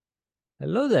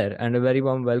Hello there, and a very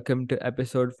warm welcome to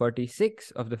episode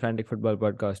 46 of the Frantic Football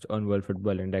Podcast on World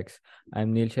Football Index.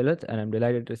 I'm Neel Shelat, and I'm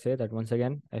delighted to say that once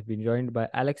again I've been joined by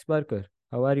Alex Barker.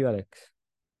 How are you, Alex?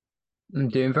 I'm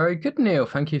doing very good, Neil.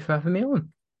 Thank you for having me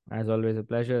on. As always, a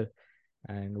pleasure.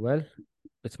 And well,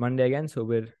 it's Monday again, so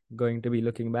we're going to be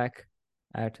looking back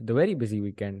at the very busy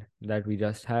weekend that we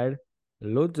just had.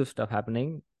 Loads of stuff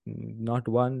happening. Not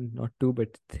one, not two,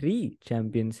 but three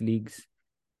Champions Leagues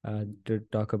to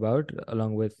talk about,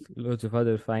 along with loads of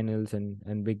other finals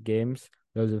and big games,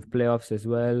 loads of playoffs as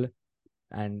well,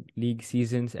 and league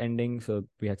seasons ending. So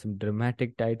we had some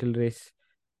dramatic title races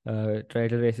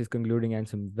concluding, and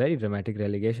some very dramatic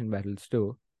relegation battles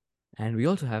too. And we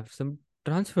also have some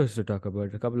transfers to talk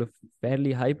about, a couple of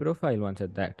fairly high profile ones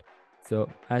at that. So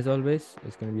as always,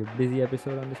 it's going to be a busy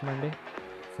episode on this Monday.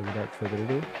 So without further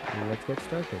ado, let's get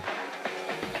started.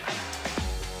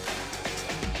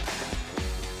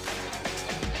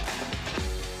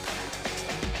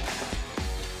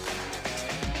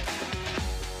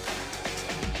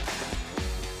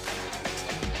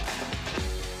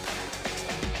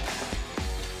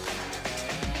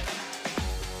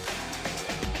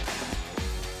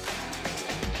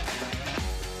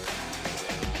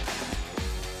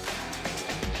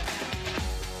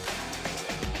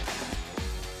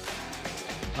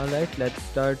 All right, let's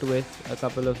start with a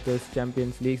couple of those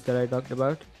Champions Leagues that I talked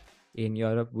about. In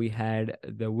Europe, we had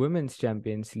the Women's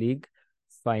Champions League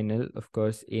final, of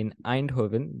course, in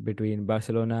Eindhoven between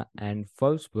Barcelona and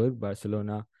Wolfsburg.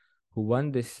 Barcelona, who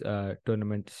won this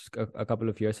tournament a couple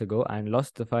of years ago and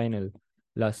lost the final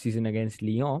last season against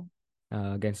Lyon,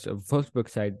 against a Wolfsburg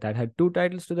side that had two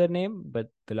titles to their name,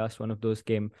 but the last one of those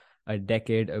came a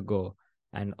decade ago.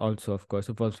 And also, of course,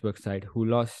 a Wolfsburg side who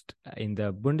lost in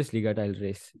the Bundesliga title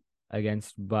race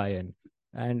against Bayern.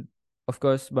 And of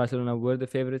course, Barcelona were the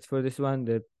favorites for this one.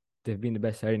 They've been the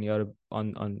best side in Europe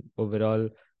on overall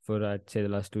for I'd say the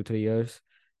last 2-3 years,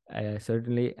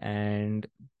 certainly. And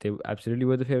they absolutely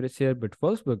were the favorites here. But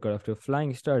Wolfsburg got off to a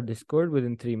flying start. They scored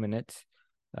within 3 minutes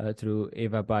through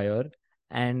Eva Bayer,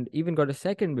 and even got a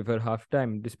second before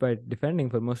halftime, despite defending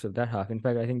for most of that half. In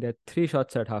fact, I think they had three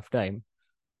shots at halftime.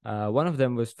 One of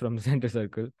them was from the center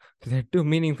circle. So they had two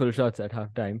meaningful shots at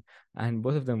halftime, and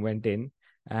both of them went in.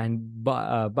 And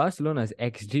Barcelona's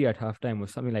XG at halftime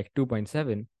was something like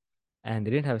 2.7, and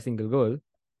they didn't have a single goal.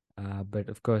 But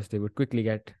of course, they would quickly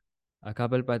get a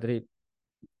couple. Padre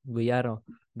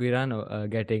Guirano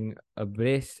getting a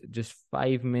brace just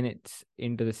 5 minutes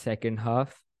into the second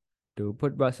half to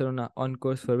put Barcelona on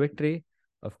course for victory.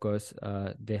 Of course,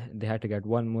 they had to get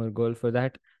one more goal for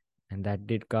that, and that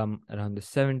did come around the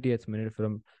 70th minute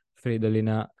from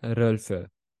Fridolina Rolfö.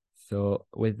 So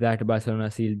with that,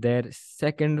 Barcelona sealed their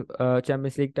second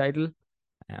Champions League title,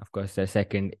 and of course their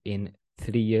second in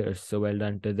 3 years. So well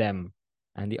done to them.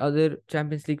 And the other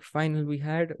Champions League final we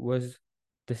had was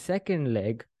the second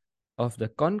leg of the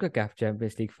CONCACAF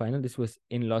Champions League final. This was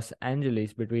in Los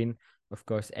Angeles between, of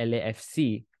course,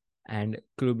 LAFC and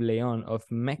Club Leon of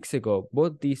Mexico.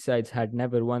 Both these sides had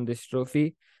never won this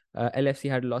trophy. LFC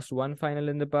had lost one final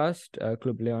in the past,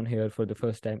 Club Leon here for the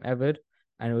first time ever.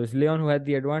 And it was Leon who had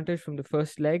the advantage from the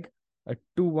first leg, a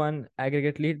 2-1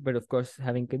 aggregate lead. But of course,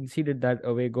 having conceded that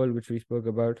away goal, which we spoke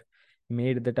about,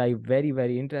 made the tie very,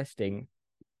 very interesting.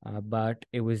 But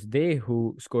it was they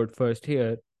who scored first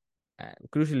here,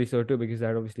 crucially so too, because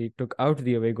that obviously took out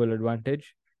the away goal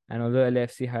advantage. And although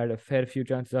LAFC had a fair few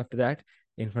chances after that,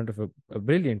 in front of a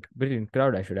brilliant, brilliant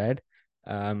crowd, I should add,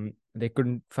 they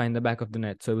couldn't find the back of the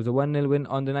net. So it was a 1-0 win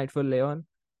on the night for Leon,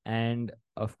 and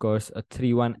of course a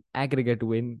 3-1 aggregate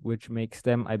win, which makes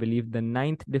them, I believe, the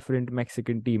ninth different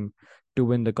Mexican team to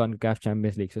win the CONCACAF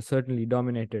Champions League. So certainly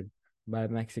dominated by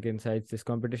Mexican sides this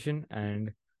competition,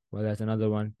 and well, that's another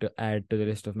one to add to the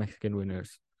list of Mexican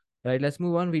winners. Right, let's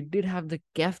move on. We did have the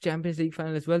CAF Champions League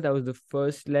final as well. That was the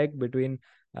first leg between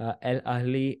El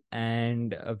Ahly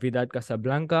and Wydad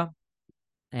Casablanca.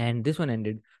 And this one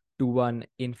ended 2-1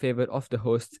 in favor of the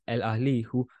hosts El Ahly,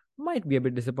 who might be a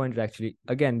bit disappointed actually,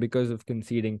 again, because of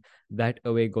conceding that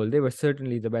away goal. They were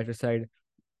certainly the better side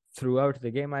throughout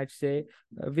the game, I'd say.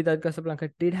 Wydad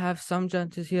Casablanca did have some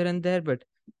chances here and there, but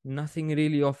nothing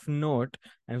really of note.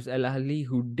 And it was El Ahly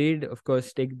who did, of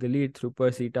course, take the lead through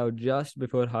Percy Tau just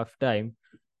before half time.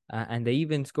 And they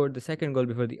even scored the second goal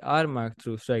before the hour mark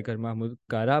through striker Mahmoud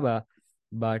Karaba.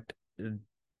 But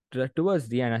towards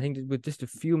the end, I think with just a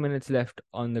few minutes left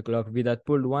on the clock, Vidat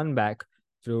pulled one back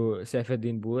through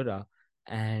Saifuddin Boura,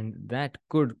 and that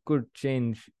could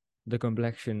change the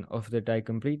complexion of the tie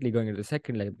completely going into the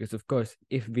second leg. Because of course,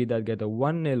 if Vidat get a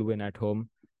 1-0 win at home,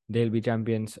 they'll be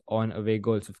champions on away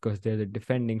goals. Of course, they're the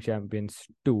defending champions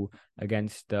too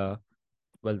against the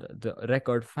well, the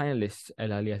record finalists,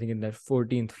 El Ali, I think in their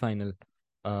 14th final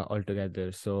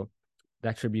altogether. So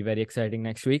that should be very exciting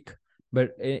next week.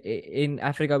 But in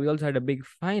Africa, we also had a big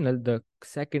final, the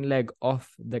second leg of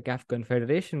the CAF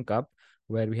Confederation Cup,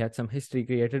 where we had some history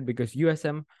created because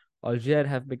USM Alger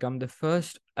have become the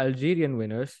first Algerian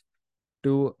winners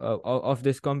to of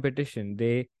this competition.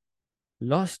 They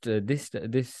lost this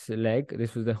leg.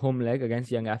 This was the home leg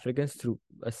against Young Africans through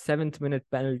a seventh-minute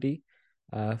penalty.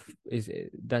 Is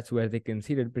That's where they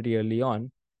conceded pretty early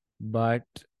on, but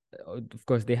of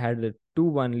course they had a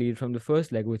 2-1 lead from the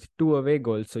first leg with two away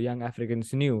goals. So Young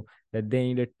Africans knew that they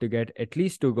needed to get at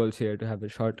least two goals here to have a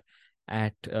shot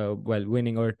at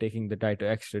winning or taking the tie to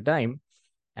extra time,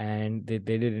 and they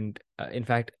didn't. In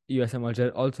fact, USM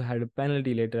Alger also had a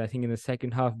penalty later, I think in the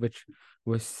second half, which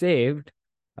was saved.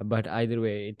 But either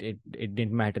way, it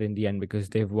didn't matter in the end because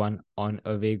they've won on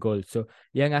away goals. So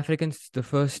Young Africans, the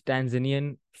first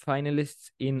Tanzanian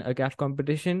finalists in a CAF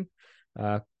competition,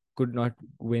 uh, could not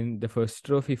win the first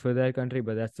trophy for their country,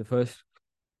 but that's the first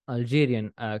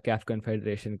Algerian CAF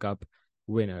Confederation Cup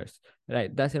winners.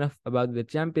 Right, that's enough about the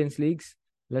Champions Leagues.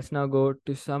 Let's now go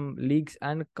to some leagues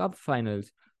and cup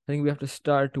finals. I think we have to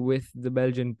start with the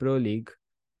Belgian Pro League,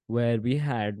 where we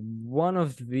had one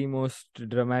of the most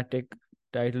dramatic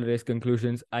title race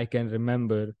conclusions I can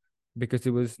remember, because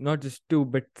it was not just two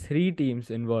but three teams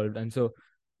involved. And so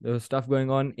there was stuff going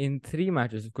on in three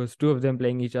matches. Of course, two of them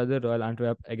playing each other, Royal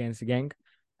Antwerp against Genk,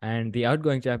 and the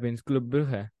outgoing champions Club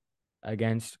Brugge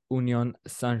against Union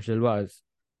Saint-Gilloise.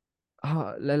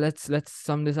 Let's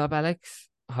sum this up, Alex.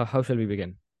 How shall we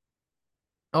begin?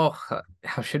 Oh,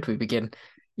 how should we begin?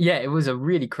 Yeah, it was a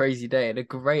really crazy day and a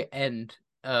great end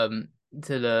to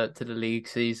the league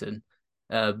season.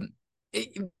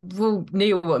 Well,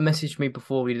 Neel messaged me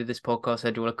before we did this podcast,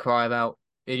 said, "Do you want to cry about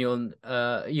Union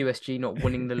USG not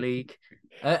winning the league?"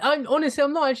 I'm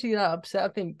not actually that upset. I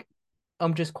think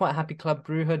I'm just quite happy Club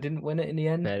Brugge didn't win it in the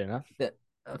end. Fair enough. That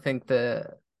I think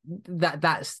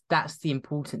that's the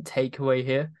important takeaway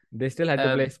here. They still had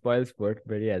to play Um, spoil sport,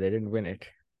 but yeah, they didn't win it.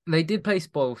 They did play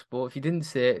spoil sport. If you didn't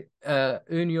see it,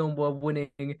 Union were winning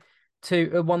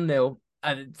 1-0,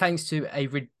 thanks to a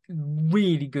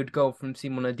really good goal from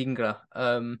Simon Adingra,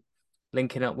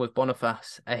 linking up with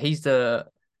Boniface. He's the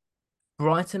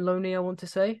Brighton loanee, I want to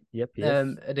say. Yep, yes.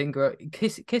 Adingra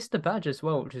kissed the badge as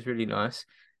well, which is really nice.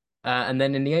 And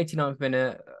then in the 89th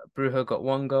minute, Brugge got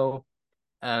one goal.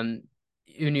 Um,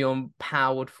 Union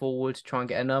powered forward to try and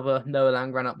get another. Noah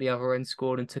Lang ran up the other end,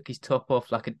 scored, and took his top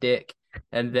off like a dick.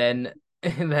 And then,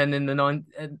 in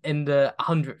the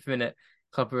 100th minute,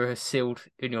 Club Brugge sealed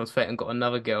Union's fate and got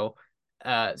another goal.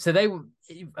 So they,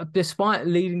 despite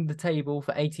leading the table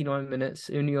for 89 minutes,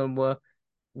 Union were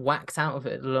whacked out of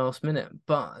it at the last minute.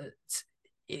 But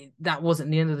that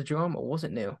wasn't the end of the drama, was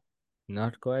it, Neel?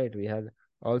 Not quite. We had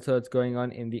all sorts going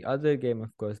on in the other game,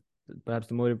 of course. Perhaps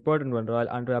the more important one, Royal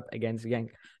Antwerp against Genk.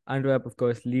 Antwerp, of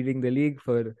course, leading the league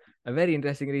for a very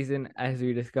interesting reason, as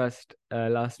we discussed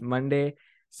last Monday.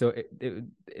 So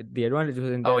the advantage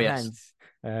was in Oh, their yes. hands.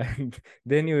 Uh,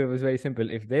 they knew it was very simple.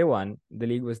 If they won, the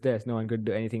league was theirs. No one could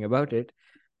do anything about it.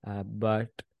 But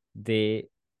they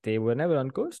they were never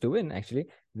on course to win. Actually,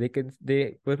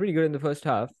 they were pretty good in the first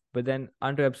half, but then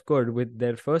Antwerp scored with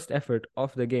their first effort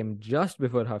of the game just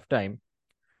before halftime.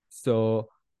 So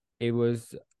it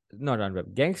was not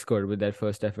Antwerp. Genk scored with their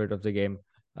first effort of the game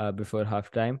before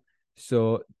halftime.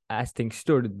 So as things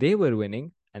stood, they were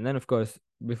winning. And then, of course,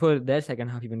 before their second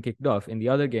half even kicked off, in the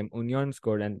other game, Union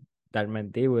scored, and that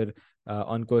meant they were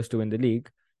on course to win the league.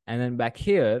 And then back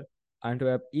here,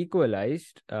 Antwerp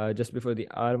equalized just before the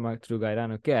hour mark through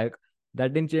Gairano Kerk.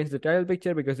 That didn't change the title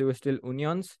picture because it was still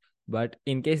Union's. But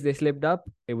in case they slipped up,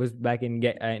 it was back in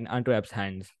Antwerp's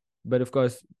hands. But of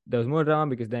course, there was more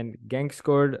drama because then Genk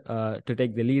scored to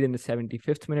take the lead in the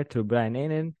 75th minute through Brian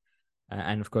Ainen.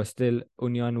 And of course, still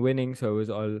Union winning. So it was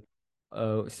all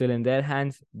still in their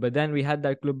hands. But then we had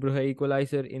that Club Brugge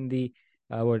equalizer in the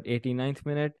 89th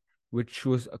minute, which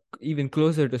was even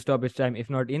closer to stoppage time, if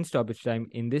not in stoppage time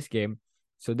in this game.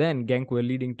 So then Genk were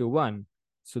leading to 1.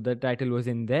 So the title was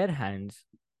in their hands.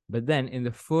 But then in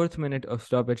the 4th minute of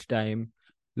stoppage time,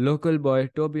 local boy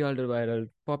Toby Alderweireld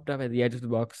popped up at the edge of the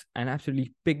box and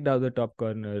absolutely picked out the top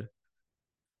corner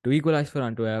to equalize for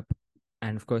Antwerp.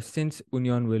 And of course, since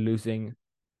Union were losing,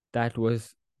 that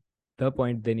was the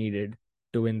point they needed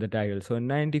to win the title. So a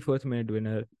 94th minute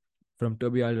winner from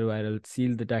Toby Alderweireld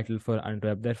sealed the title for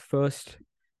Antwerp, their first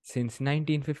since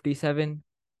 1957.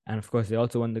 And of course, they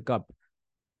also won the cup.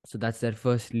 So that's their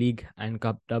first league and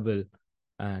cup double,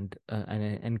 and an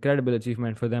incredible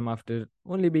achievement for them after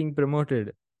only being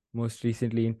promoted most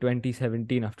recently in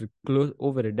 2017 after close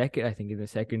over a decade, I think, in the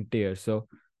second tier. So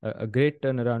a great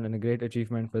turnaround and a great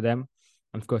achievement for them.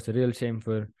 And of course, a real shame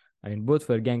for, I mean, both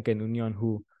for Genk and Union,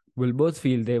 who will both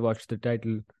feel they watched the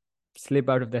title slip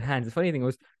out of their hands. The funny thing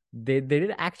was they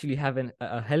did actually have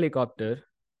a helicopter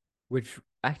which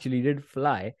actually did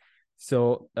fly.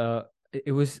 So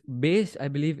it was based, I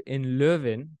believe, in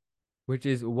Leuven, which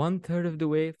is one third of the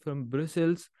way from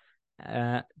Brussels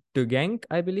uh, to Genk,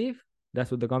 I believe. That's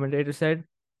what the commentator said.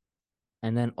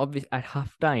 And then, obviously, at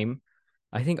halftime,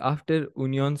 I think after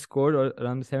Union scored or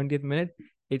around the 70th minute,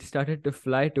 it started to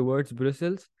fly towards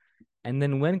Brussels. And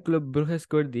then when Club Brugge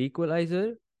scored the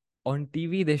equalizer, on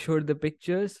TV they showed the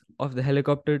pictures of the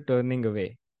helicopter turning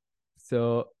away.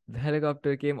 So the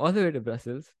helicopter came all the way to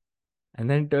Brussels and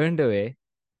then turned away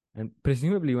and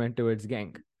presumably went towards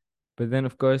Genk. But then,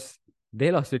 of course,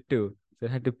 they lost it too. So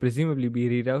it had to presumably be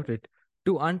rerouted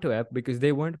to Antwerp because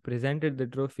they weren't presented the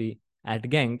trophy at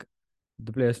Genk.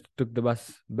 The players took the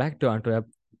bus back to Antwerp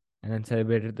and then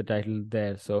celebrated the title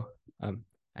there. So, an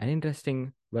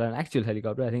interesting, well, an actual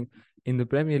helicopter. I think in the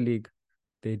Premier League,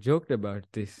 they joked about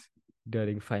this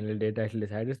during final day title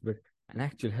deciders, but an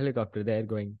actual helicopter there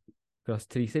going across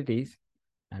three cities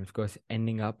and, of course,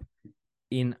 ending up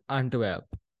in Antwerp.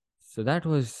 So that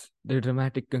was the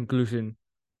dramatic conclusion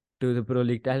to the Pro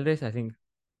League title race. I think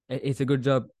it's a good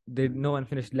job. No one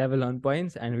finished level on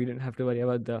points, and we didn't have to worry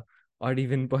about the odd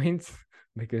even points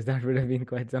because that would have been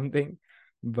quite something.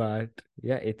 But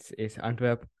yeah, it's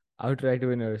Antwerp outright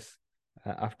winners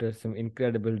after some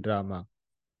incredible drama.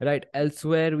 Right,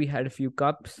 elsewhere we had a few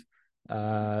cups.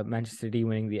 Manchester City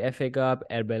winning the FA Cup,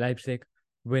 RB Leipzig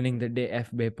winning the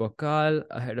DFB Pokal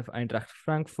ahead of Eintracht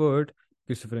Frankfurt.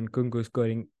 Christopher Nkunku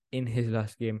scoring in his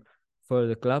last game for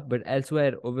the club. But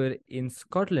elsewhere, over in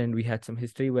Scotland, we had some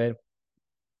history where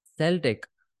Celtic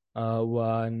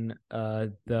won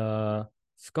the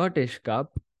Scottish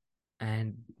Cup,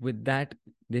 and with that,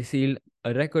 they sealed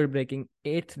a record-breaking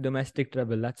eighth domestic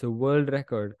treble. That's a world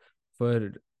record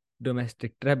for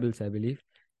domestic trebles, I believe.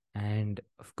 And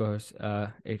of course,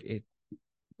 it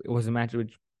was a match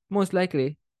which most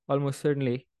likely, almost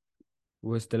certainly,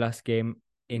 was the last game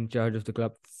in charge of the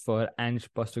club for Ange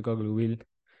Postecoglou.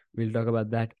 We'll talk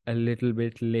about that a little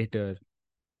bit later.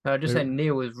 I just But said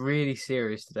Neil was really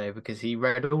serious today because he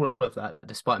read all of that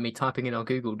despite me typing in our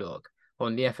Google Doc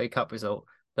on the FA Cup result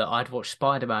that I'd watched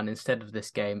Spider-Man instead of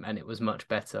this game and it was much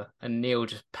better. And Neil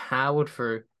just powered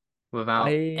through without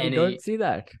I don't any. see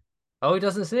that. Oh, he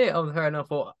doesn't see it. Oh, fair enough.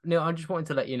 Well, Neil, I just wanted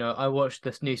to let you know I watched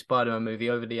this new Spider-Man movie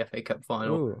over the FA Cup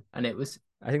final Oh, and it was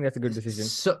I think that's a good decision.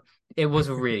 so it was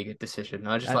a really good decision.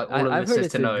 I just And like all of I've this heard is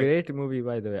it's to a know. great movie,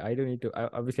 by the way. I don't need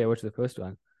to. Obviously, I watched the first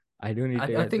one. I do need to I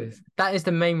get think this. that is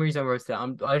the main reason I wrote it.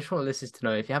 I just want listeners to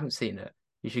know if you haven't seen it,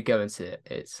 you should go and see it.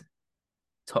 It's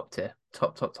top tier,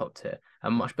 top tier,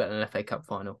 and much better than an FA Cup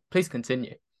final. Please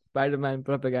continue. Spider-Man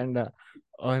propaganda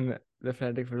on the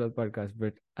Frantic Football podcast,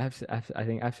 but I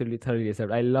think absolutely thoroughly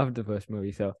accept. I loved the first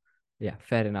movie, so yeah,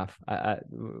 fair enough.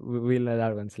 We'll let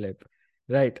that one slip.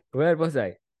 Right, where was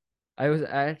I? I was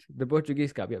at the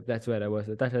Portuguese Cup. Yep, that's where I was.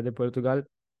 Taça de Portugal.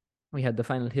 We had the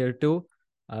final here too.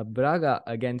 Braga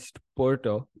against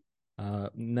Porto.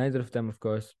 Neither of them, of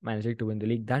course, managing to win the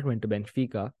league. That went to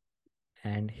Benfica.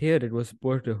 And here it was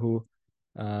Porto who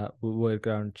were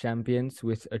crowned champions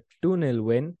with a 2-0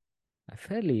 win. A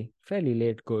fairly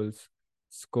late goals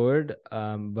scored,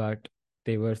 but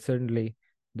they were certainly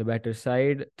the better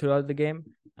side throughout the game.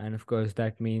 And of course,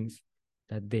 that means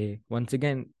that they once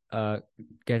again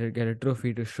get a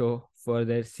trophy to show for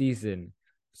their season.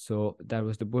 So that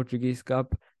was the Portuguese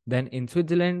Cup. Then in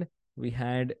Switzerland, we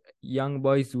had Young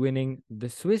Boys winning the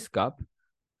Swiss Cup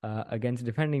against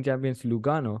defending champions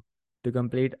Lugano to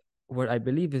complete what I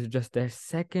believe is just their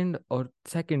second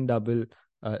double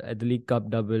at the League Cup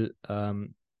double.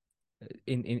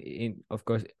 In of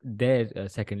course their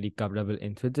second League Cup double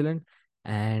in Switzerland,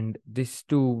 and this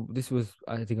was,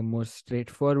 I think, a more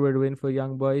straightforward win for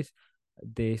Young Boys.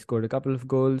 They scored a couple of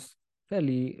goals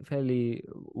fairly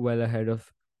well ahead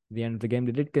of the end of the game.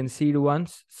 They did concede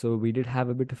once, so we did have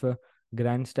a bit of a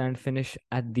grandstand finish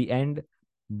at the end,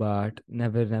 but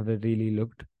never really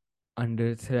looked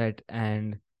under threat.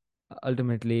 And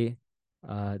ultimately,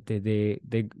 they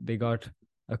got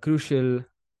a crucial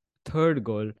third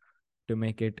goal to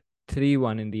make it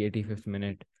 3-1 in the 85th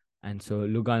minute. And so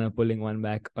Lugano pulling one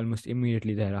back almost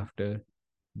immediately thereafter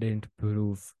didn't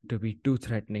prove to be too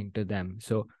threatening to them.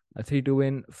 So a 3-2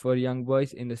 win for Young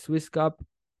Boys in the Swiss Cup.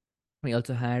 We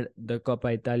also had the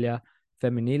Coppa Italia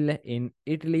Femminile in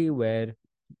Italy, where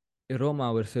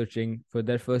Roma were searching for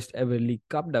their first ever League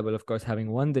Cup double, of course,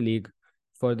 having won the league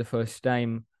for the first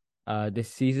time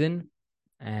this season,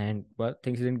 and well,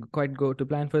 things didn't quite go to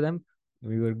plan for them.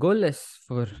 We were goalless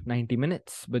for 90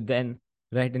 minutes, but then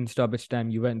right in stoppage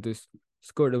time, Juventus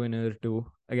scored a winner to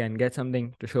again get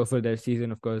something to show for their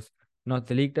season. Of course, not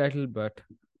the league title, but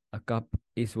a cup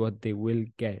is what they will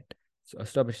get. So a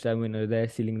stoppage time winner there,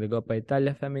 sealing the Coppa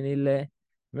Italia Femminile.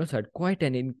 We also had quite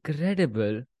an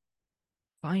incredible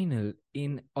final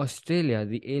in Australia,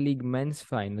 the A League men's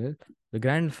final, the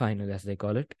grand final as they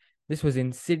call it. This was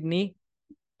in Sydney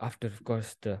after, of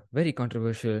course, the very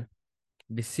controversial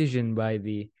decision by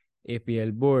the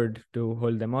APL board to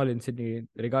hold them all in Sydney,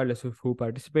 regardless of who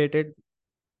participated.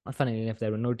 Funnily enough,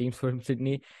 there were no teams from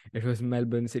Sydney. It was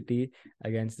Melbourne City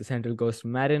against the Central Coast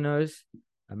Mariners.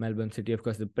 Melbourne City, of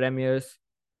course, the premiers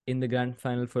in the grand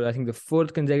final for, I think, the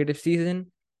fourth consecutive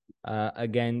season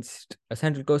against a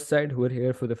Central Coast side who were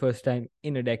here for the first time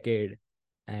in a decade.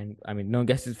 And I mean, no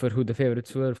guesses for who the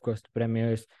favorites were. Of course, the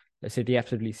premiers, the City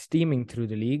absolutely steaming through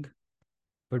the league.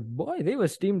 But boy, they were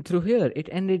steamed through here. It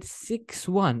ended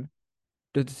 6-1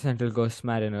 to the Central Coast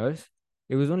Mariners.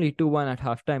 It was only 2-1 at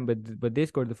halftime, but they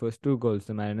scored the first two goals,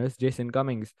 the Mariners. Jason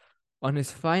Cummings, on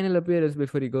his final appearance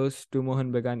before he goes to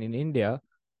Mohan Bagan in India,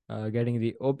 getting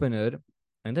the opener,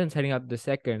 and then setting up the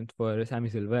second for Sammy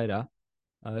Silvera.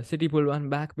 City pulled one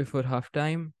back before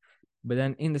halftime, but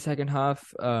then in the second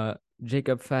half,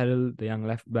 Jacob Farrell, the young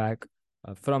left back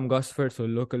from Gosford, so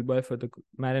local boy for the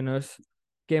Mariners,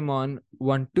 came on,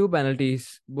 won two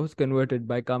penalties, both converted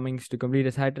by Cummings to complete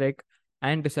his hat trick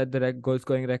and to set the goal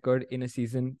scoring record in a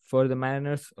season for the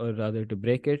Mariners, or rather to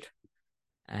break it.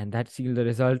 And that sealed the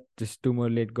result. Just two more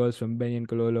late goals from Benyan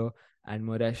Kololo and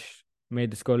Moresh made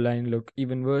the scoreline look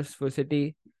even worse for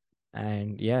City.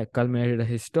 And yeah, culminated a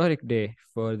historic day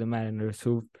for the Mariners,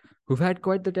 who've had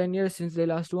quite the 10 years since they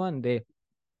last won. They,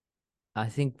 I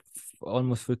think,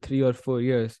 almost for 3 or 4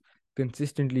 years,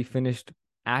 consistently finished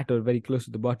at or very close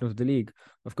to the bottom of the league.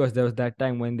 Of course, there was that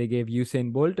time when they gave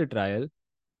Usain Bolt a trial,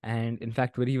 and in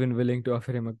fact were even willing to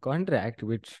offer him a contract,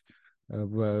 which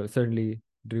certainly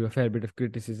drew a fair bit of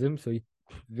criticism. So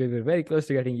they were very close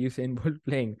to getting Usain Bolt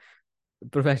playing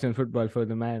professional football for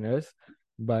the Mariners,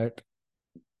 but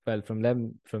well, from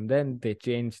then they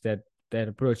changed their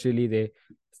approach. Really, they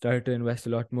started to invest a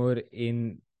lot more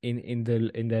in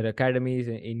their academies,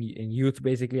 in youth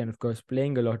basically, and of course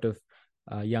playing a lot of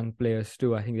young players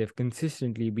too. I think they've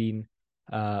consistently been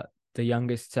uh, the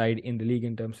youngest side in the league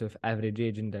in terms of average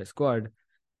age in their squad,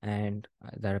 and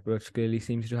that approach clearly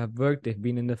seems to have worked. They've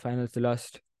been in the finals the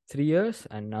last 3 years,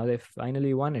 and now they've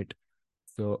finally won it.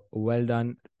 So well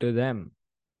done to them.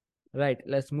 Right,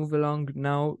 let's move along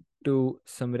now to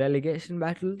some relegation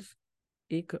battles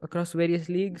across various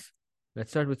leagues.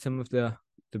 Let's start with some of the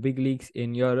big leagues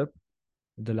in Europe.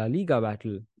 The La Liga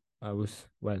battle was,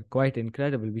 well, quite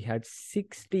incredible. We had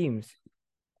six teams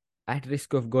at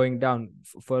risk of going down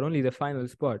for only the final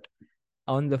spot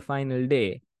on the final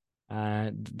day.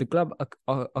 The club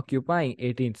occupying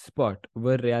 18th spot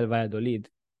were Real Valladolid.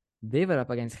 They were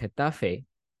up against Getafe,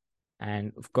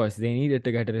 and of course, they needed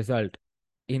to get a result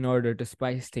in order to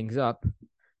spice things up.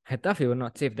 Getafe were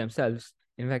not safe themselves.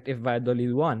 In fact, if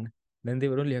Valladolid won, then they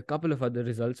were only a couple of other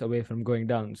results away from going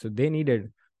down. So they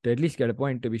needed to at least get a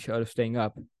point to be sure of staying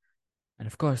up. And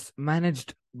of course,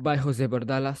 managed by Jose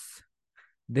Bordalas,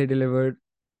 they delivered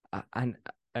an,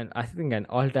 I think an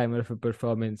all-timer of a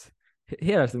performance.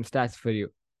 Here are some stats for you: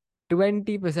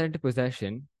 20%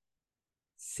 possession,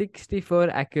 64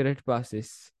 accurate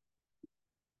passes,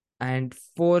 and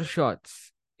 4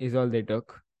 shots is all they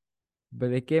took.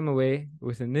 But they came away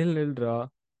with a 0-0 draw,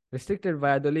 restricted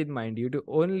Valladolid, mind you, to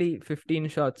only 15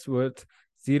 shots worth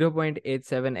 0.87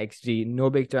 xg, no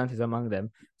big chances among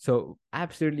them. So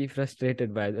absolutely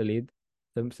frustrated Valladolid.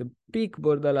 Some peak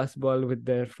Bordalas ball with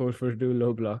their 4-4-2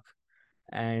 low block.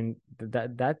 And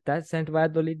that sent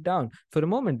Valladolid down. For a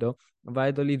moment though,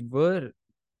 Valladolid were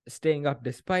staying up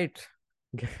despite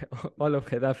all of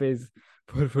Getafe's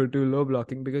 4-4-2 low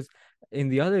blocking, because in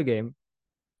the other game,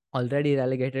 already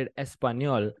relegated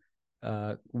Espanyol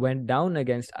went down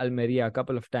against Almeria a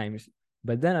couple of times,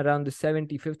 but then around the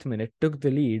 75th minute took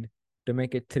the lead to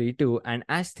make it 3-2. And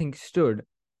as things stood,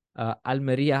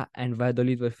 Almeria and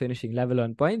Valladolid were finishing level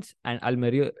on points, and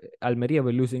Almeria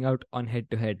were losing out on head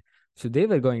to head. So they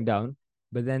were going down,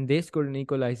 but then they scored an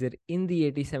equalizer in the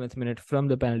 87th minute from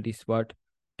the penalty spot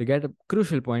to get a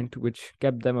crucial point, which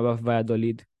kept them above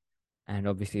Valladolid, and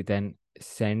obviously then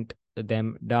sent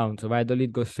them down. So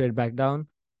Valladolid goes straight back down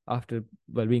after,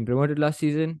 well, being promoted last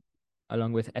season,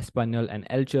 along with Espanyol and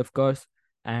Elche, of course.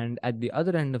 And at the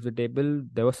other end of the table,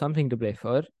 there was something to play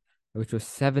for, which was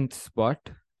seventh spot,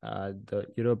 the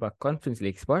Europa Conference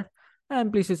League spot.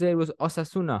 I'm pleased to say it was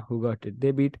Osasuna who got it.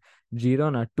 They beat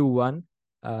Girona 2-1.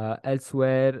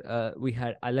 Elsewhere, we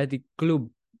had Athletic Club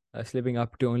slipping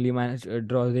up to only manage a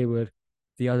draw. They were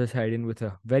the other side in with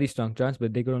a very strong chance,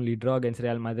 but they could only draw against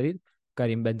Real Madrid.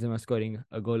 Karim Benzema scoring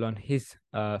a goal on his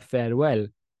farewell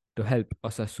to help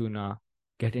Osasuna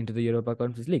get into the Europa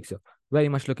Conference League. So very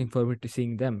much looking forward to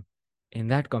seeing them in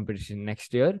that competition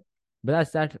next year. But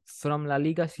that's that from La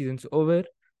Liga. Season's over. Of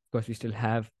course, we still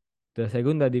have the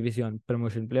Segunda División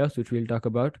promotion playoffs, which we'll talk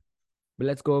about. But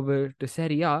let's go over to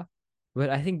Serie A, where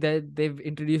I think that they've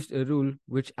introduced a rule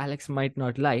which Alex might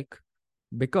not like,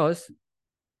 because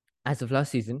as of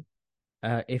last season,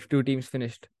 if two teams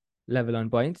finished level on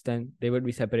points, then they would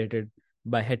be separated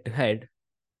by head to head.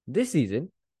 This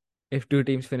season, if two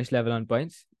teams finish level on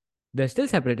points, they're still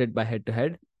separated by head to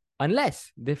head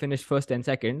unless they finish first and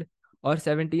second or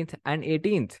 17th and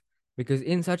 18th. Because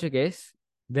in such a case,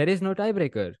 there is no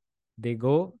tiebreaker. They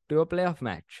go to a playoff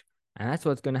match. And that's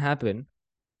what's going to happen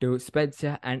to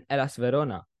Spezia and Elas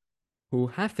Verona, who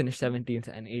have finished 17th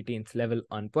and 18th level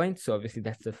on points. So obviously,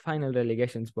 that's the final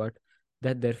relegation spot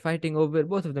that they're fighting over.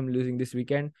 Both of them losing this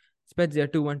weekend. Spezia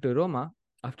 2-1 to Roma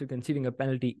after conceding a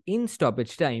penalty in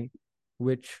stoppage time,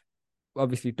 which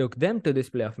obviously took them to this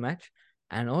playoff match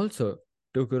and also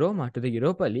took Roma to the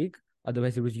Europa League.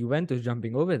 Otherwise, it was Juventus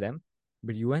jumping over them.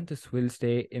 But Juventus will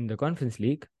stay in the Conference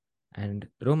League and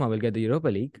Roma will get the Europa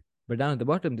League. But down at the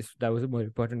bottom, that was a more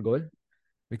important goal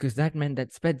because that meant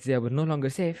that Spezia were no longer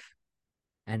safe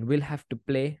and will have to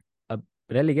play a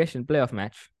relegation playoff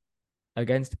match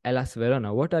against Elas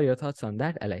Verona. What are your thoughts on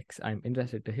that, Alex? I'm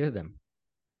interested to hear them.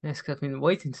 Yes, because I've been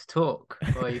waiting to talk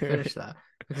while you finish that.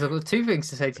 Because I've got two things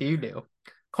to say to you, Neel.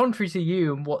 Contrary to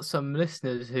you and what some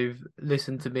listeners who've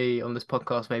listened to me on this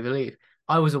podcast may believe,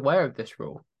 I was aware of this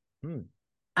rule. Hmm.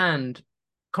 And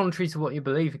contrary to what you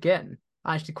believe, again,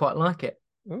 I actually quite like it.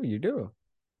 Oh, you do?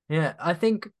 Yeah, I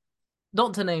think,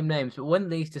 not to name names, but when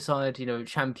leagues decide,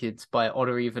 champions by odd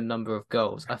or even number of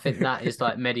goals, I think that is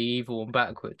like medieval and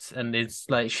backwards, and it's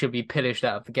like should be pillaged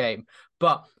out of the game.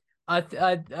 But I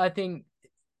think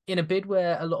in a bid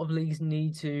where a lot of leagues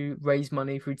need to raise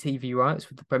money through TV rights,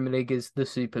 with the Premier League is the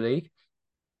Super League,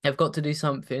 they've got to do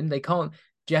something. They can't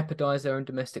jeopardize their own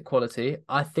domestic quality.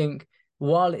 I think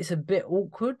while it's a bit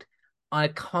awkward, I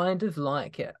kind of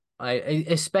like it.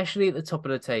 Especially at the top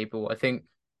of the table. I think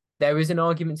there is an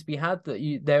argument to be had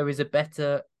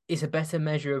that it's a better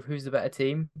measure of who's the better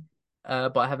team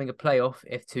by having a playoff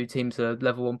if two teams are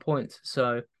level on points.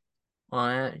 So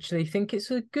I actually think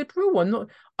it's a good rule.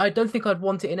 I don't think I'd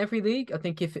want it in every league. I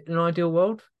think if in an ideal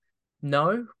world,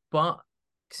 no, but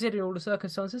considering all the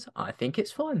circumstances, I think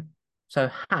it's fine. So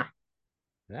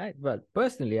Right. Well,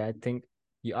 personally, I think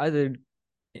you either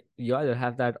you either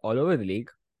have that all over the league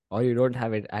or you don't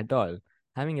have it at all.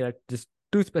 Having it at just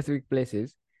two specific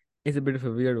places is a bit of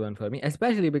a weird one for me,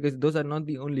 especially because those are not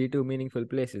the only two meaningful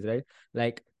places, right?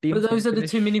 Like But teams can those are the two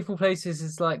finish, meaningful places.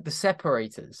 It's like the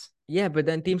separators. yeah, but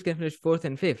then teams can finish fourth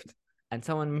and fifth, and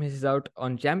someone misses out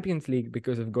on Champions League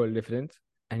because of goal difference,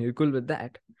 and you're cool with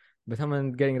that. But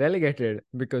someone getting relegated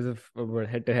because of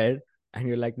head to head, and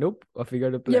you're like, nope, off we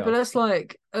go to Yeah, but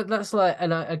playoffs.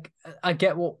 and I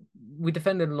get what we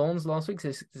defended Lons last week.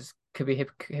 So this could be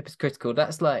hypocritical.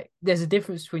 That's like there's a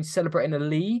difference between celebrating a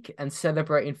league and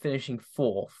celebrating finishing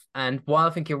fourth. And while I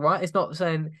think you're right, it's not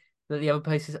saying that the other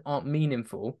places aren't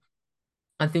meaningful.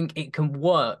 I think it can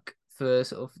work for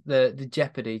sort of the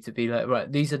jeopardy to be like,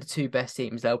 right, these are the two best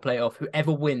teams. They'll play off.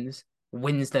 Whoever wins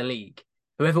the league.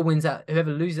 Whoever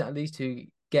loses out of these two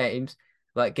games,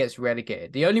 like gets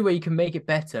relegated. The only way you can make it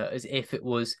better is if it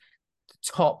was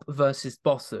top versus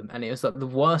bottom, and it was like the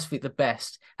worst beat the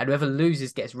best, and whoever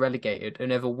loses gets relegated,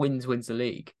 and whoever wins the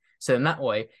league. So in that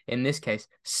way, in this case,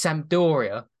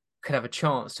 Sampdoria could have a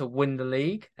chance to win the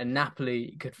league, and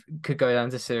Napoli could go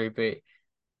down to Serie B.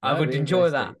 I That would would be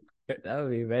enjoy that. interesting. That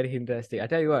would be very interesting. I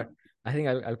tell you what, I think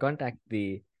I'll contact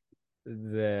the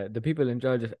people in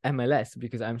charge of MLS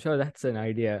because I'm sure that's an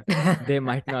idea they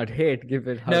might not hate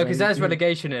given how No, because many there's teams.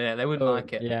 relegation in it. They wouldn't Oh,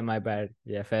 like it. yeah, my bad.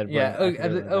 Yeah, fair Yeah. point. I Oh, forgot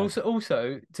and about that.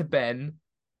 also to Ben,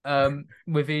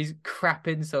 with his crap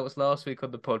insults last week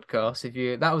on the podcast. If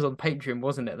you that was on Patreon,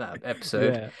 wasn't it? That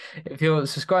episode. Yeah, If you're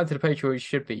subscribed to the Patreon, which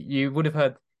you should be, you would have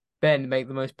heard Ben make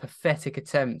the most pathetic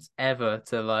attempt ever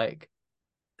to like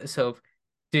sort of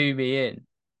do me in.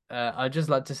 I'd just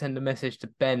like to send a message to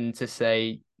Ben to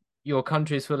say your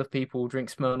country is full of people who drink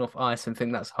Smirnoff Ice and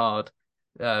think that's hard.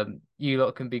 You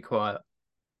lot can be quiet.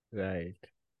 right.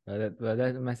 That's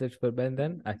a message for Ben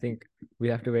then. I think we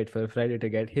have to wait for Friday to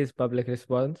get his public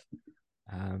response.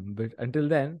 But until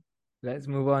then, let's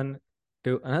move on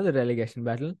to another relegation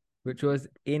battle, which was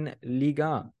in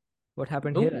Liga. What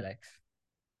happened here, Oh, Alex?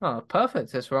 oh,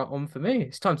 perfect. That's right on for me.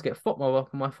 It's time to get football up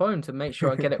on my phone to make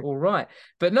sure I get it all right.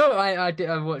 But no, I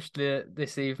watched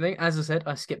this evening. As I said,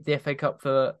 I skipped the FA Cup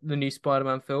for the new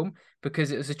Spider-Man film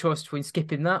because it was a choice between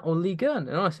skipping that or Ligue 1.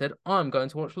 And I said, I'm going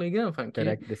to watch Ligue 1, thank you.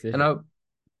 Correct And decision.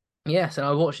 yes, and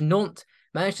I watched Nantes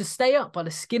manage to stay up by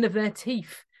the skin of their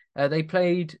teeth. They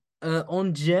played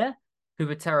Angers, who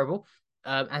were terrible,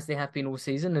 as they have been all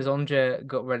season, as Angers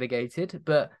got relegated.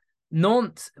 But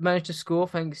Nantes managed to score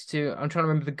thanks to, I'm trying to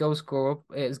remember the goal scorer,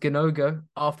 it was Ganogo,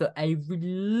 after a really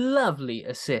lovely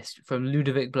assist from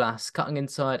Ludovic Blas, cutting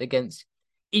inside against,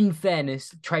 in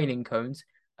fairness, training cones.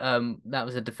 That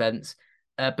was a defence.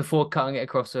 Before cutting it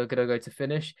across to Ganogo to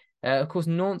finish. Of course,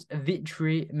 Nantes'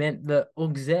 victory meant that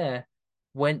Auxerre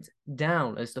went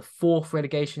down as the fourth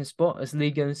relegation spot as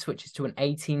Ligue 1 switches to an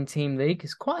 18-team league.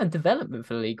 It's quite a development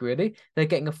for the league, really. They're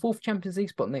getting a fourth Champions League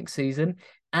spot next season,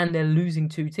 and they're losing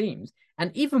two teams.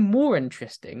 And even more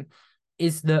interesting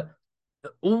is that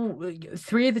all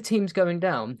three of the teams going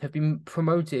down have been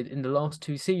promoted in the last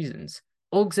two seasons.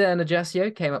 Auxerre and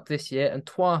Ajaccio came up this year, and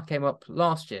Troyes came up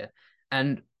last year.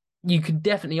 And you could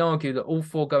definitely argue that all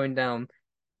four going down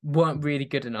weren't really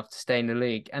good enough to stay in the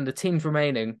league. And the teams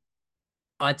remaining,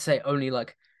 I'd say only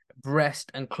like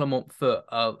Brest and Clermont-Foot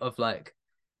of like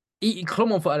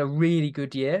Clermont-Foot had a really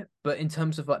good year, but in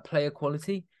terms of like player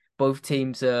quality, both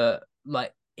teams are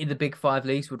like in the big five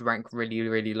leagues would rank really,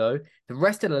 really low. The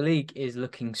rest of the league is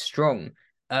looking strong.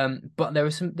 But there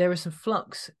is some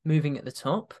flux moving at the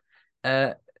top.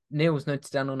 Uh Neel was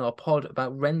noted down on our pod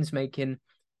about Rennes making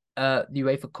the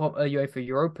UEFA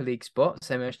Europa League spot,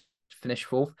 so managed to finish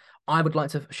fourth. I would like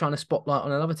to shine a spotlight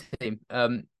on another team.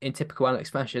 In typical Alex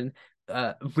fashion,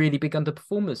 really big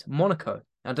underperformers, Monaco.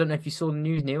 I don't know if you saw the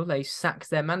news, Neel. They sacked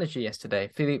their manager yesterday,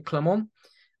 Philippe Clement,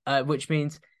 which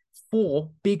means four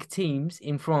big teams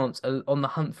in France are on the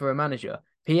hunt for a manager.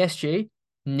 PSG,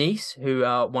 Nice, who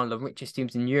are one of the richest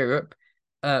teams in Europe,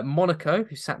 Monaco,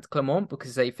 who sacked Clement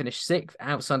because they finished sixth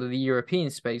outside of the European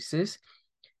spaces,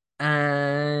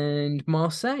 and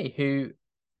Marseille, who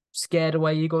scared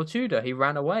away Igor Tudor. He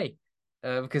ran away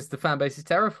because the fan base is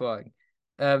terrifying.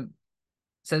 Um,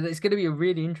 so it's going to be a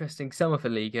really interesting summer for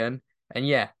Ligue 1. And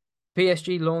yeah,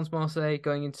 PSG, Lens, Marseille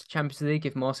going into Champions League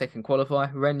if Marseille can qualify,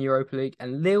 Rennes Europa League,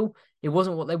 and Lille. It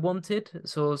wasn't what they wanted.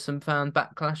 Saw some fan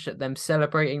backlash at them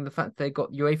celebrating the fact they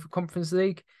got UEFA Conference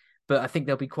League, but I think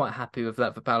they'll be quite happy with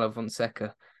that for Paulo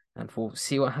Fonseca. And we'll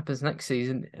see what happens next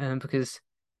season because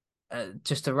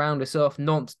just to round us off,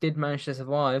 Nantes did manage to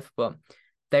survive, but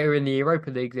they were in the Europa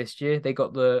League this year. They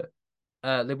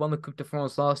won the Coupe de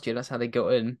France last year. That's how they got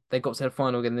in. They got to the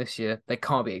final again this year. They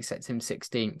can't be accepting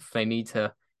 16th. They need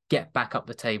to get back up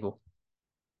the table.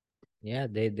 Yeah,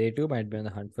 they too might be on the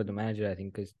hunt for the manager, I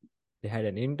think, because they had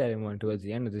an interim one towards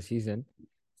the end of the season.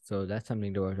 So that's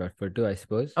something to watch out for too, I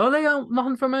suppose. Oh, they are the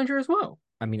hunt for a manager as well.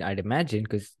 I mean, I'd imagine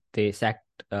because they sacked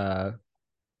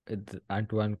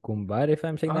Antoine Kumbar, if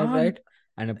I'm saying that Um, right,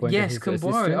 and appointed yes, his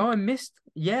Kambari. Oh,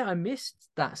 assistant. I missed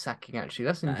that sacking actually.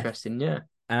 That's I interesting. Yeah.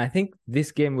 And I think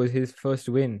this game was his first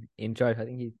win in charge. I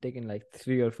think he's taken like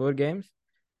 3 or 4 games.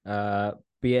 Uh,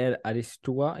 Pierre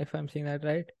Aristua, if I'm saying that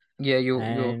right, Yeah, you're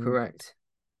and correct.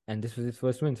 this was his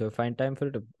first win. So fine time for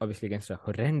it, obviously against a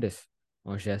horrendous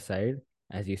Angers side,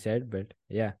 as you said. But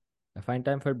yeah, a fine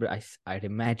time for it. But I'd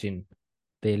imagine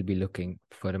they'll be looking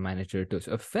for a manager too.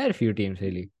 So a fair few teams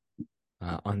really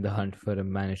on the hunt for a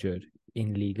manager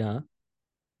in Liga,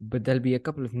 but there'll be a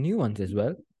couple of new ones as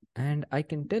well. And I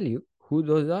can tell you who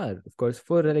those are. Of course,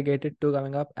 4 relegated, 2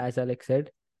 coming up, as Alex said.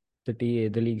 The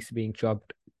league's being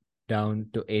chopped down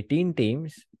to 18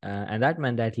 teams, and that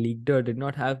meant that Ligue 2 did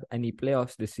not have any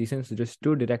playoffs this season, so just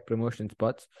 2 direct promotion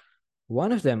spots.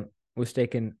 One of them was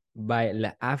taken by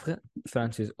Le Havre,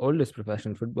 France's oldest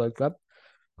professional football club,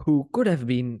 who could have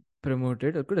been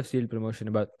promoted or could have sealed promotion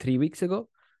about 3 weeks ago.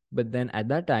 But then at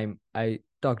that time, I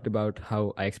talked about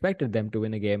how I expected them to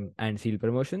win a game and seal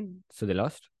promotion, so they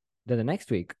lost. Then the next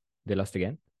week, they lost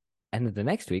again. And then the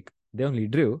next week, they only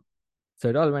drew. So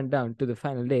it all went down to the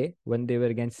final day when they were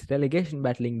against relegation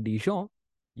battling Dijon.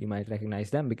 You might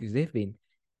recognize them because they've been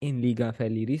in Liga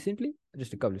fairly recently,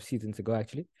 just a couple of seasons ago,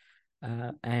 actually.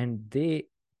 And they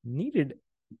needed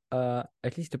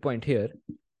at least a point here,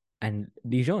 and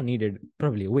Dijon needed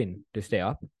probably a win to stay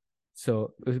up.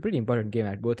 So it was a pretty important game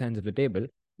at both ends of the table.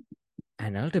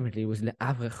 And ultimately, it was Le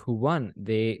Havre who won.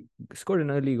 They scored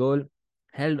an early goal,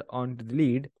 held on to the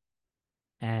lead,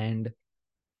 and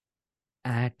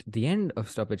at the end of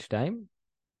stoppage time,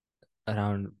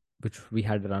 around which we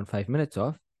had around 5 minutes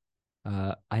of,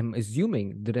 I'm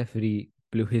assuming the referee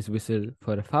blew his whistle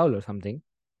for a foul or something,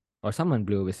 or someone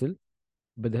blew a whistle.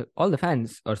 But all the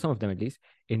fans, or some of them at least,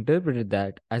 interpreted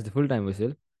that as the full time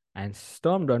whistle and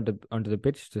stormed onto the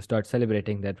pitch to start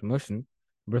celebrating their promotion.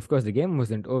 But of course, the game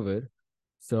wasn't over.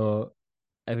 So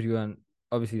everyone,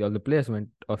 obviously, all the players went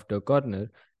off to a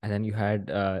corner. And then you had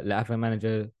Lafayette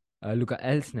manager Luca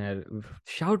Elsner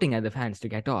shouting at the fans to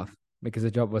get off because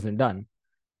the job wasn't done.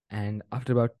 And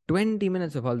after about 20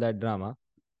 minutes of all that drama,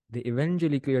 they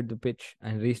eventually cleared the pitch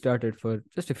and restarted for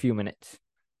just a few minutes.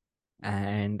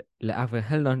 And Le Havre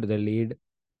held on to the lead,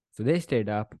 so they stayed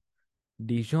up.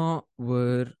 Dijon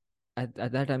were at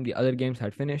that time the other games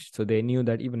had finished, so they knew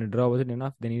that even a draw wasn't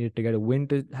enough. They needed to get a win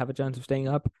to have a chance of staying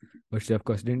up, which they of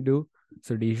course didn't do.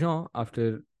 So Dijon,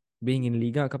 after being in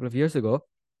Liga a couple of years ago,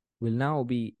 will now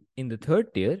be in the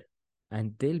third tier,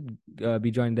 and they'll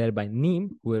be joined there by Nîmes,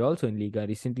 who were also in Liga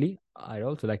recently. I'd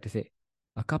also like to say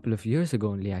a couple of years ago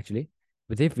only, actually,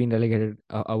 but they've been relegated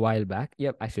a while back.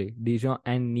 Yep, actually, Dijon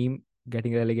and Nîmes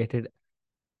getting relegated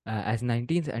as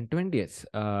 19th and 20th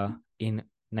in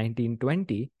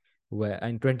 1920, where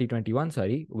in 2021,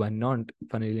 sorry, when Nantes,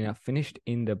 funnily enough, finished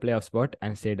in the playoff spot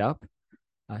and stayed up.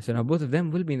 So now both of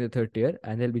them will be in the third tier,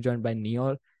 and they'll be joined by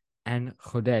Neel and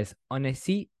Rodez,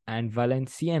 Annecy and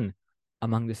Valenciennes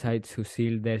among the sides who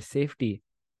sealed their safety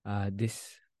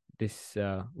this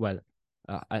at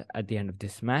the end of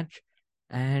this match.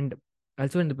 And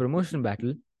also in the promotion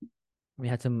battle, we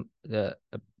had a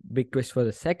big twist for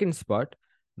the second spot.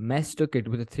 Metz took it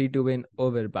with a 3-2 win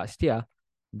over Bastia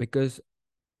because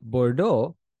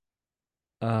Bordeaux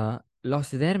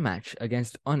lost their match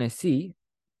against Annecy,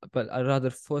 but rather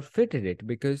forfeited it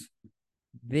because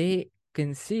they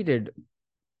conceded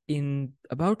in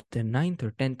about the 9th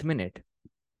or 10th minute,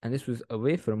 and this was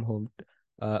away from home.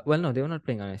 Well, no, they were not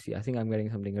playing Annecy. I think I'm getting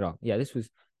something wrong. Yeah, this was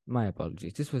my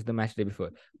apologies. This was the match day before.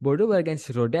 Bordeaux were against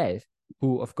Rodez,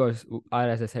 who, of course, are,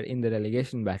 as I said, in the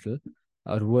relegation battle,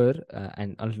 or were,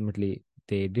 and ultimately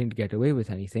they didn't get away with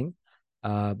anything.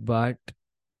 But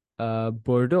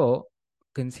Bordeaux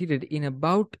conceded in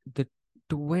about the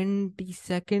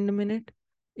 22nd minute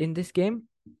in this game,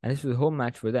 and this was a home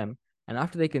match for them. And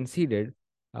after they conceded,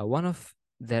 one of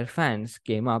their fans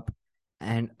came up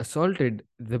and assaulted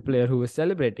the player who was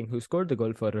celebrating, who scored the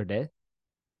goal for Rodez.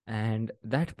 And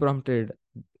that prompted,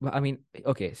 I mean,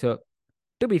 okay, so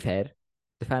to be fair,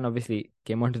 the fan obviously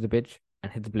came onto the pitch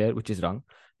and hit the player, which is wrong.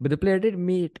 But the player did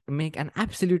make an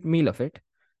absolute meal of it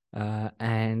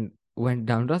and went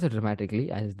down rather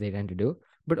dramatically, as they tend to do.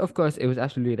 But of course, it was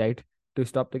absolutely right to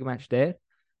stop the match there.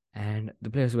 And the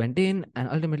players went in, and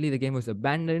ultimately the game was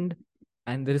abandoned.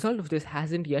 And the result of this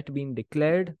hasn't yet been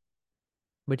declared.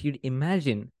 But you'd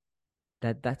imagine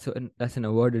that that's an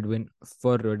awarded win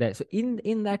for Rodez. So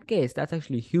in that case, that's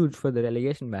actually huge for the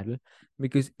relegation battle,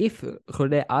 because if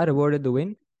Rodez are awarded the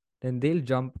win, then they'll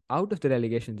jump out of the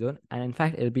relegation zone, and in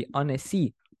fact, it'll be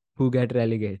Annecy who get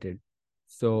relegated.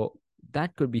 So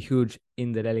that could be huge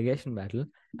in the relegation battle.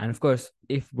 And of course,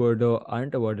 if Bordeaux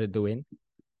aren't awarded the win,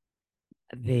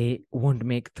 they won't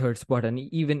make third spot. And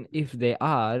even if they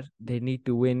are, they need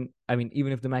to win. I mean,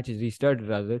 even if the match is restarted,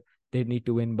 rather, they need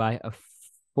to win by a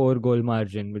 4 goal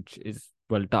margin, which is,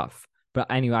 well, tough.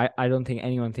 But anyway, I don't think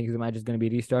anyone thinks the match is going to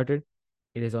be restarted.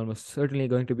 It is almost certainly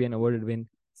going to be an awarded win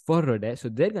for Rodez. So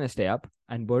they're going to stay up,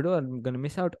 and Bordeaux are going to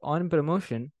miss out on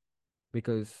promotion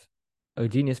because a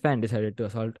genius fan decided to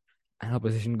assault an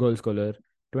opposition goal scorer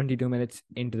 22 minutes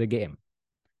into the game.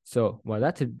 So, well,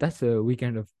 that's a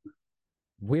weekend of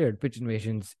weird pitch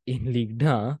invasions in Ligue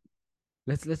 1.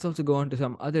 Let's also go on to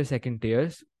some other second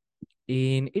tiers.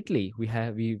 In Italy,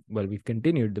 we've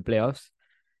continued the playoffs.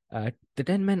 The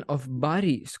 10 men of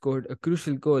Bari scored a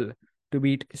crucial goal to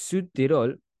beat Sud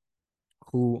Tirol,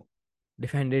 who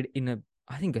defended in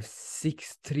I think a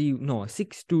 6-3, no,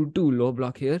 6-2-2 low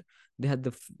block here. They had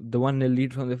the 1-0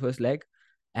 lead from the first leg,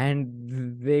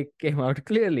 and they came out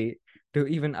clearly to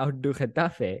even outdo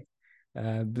Getafe.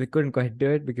 They couldn't quite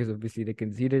do it because obviously they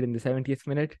conceded in the 70th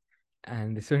minute,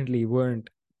 and they certainly weren't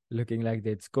looking like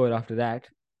they'd score after that.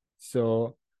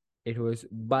 So it was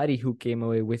Bari who came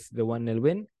away with the 1-0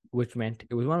 win, which meant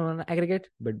it was 1-1 aggregate,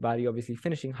 but Bari obviously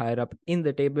finishing higher up in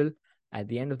the table at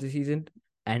the end of the season.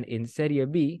 And in Serie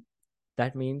B,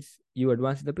 that means you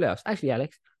advance in the playoffs. Actually,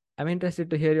 Alex, I'm interested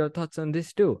to hear your thoughts on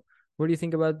this too. What do you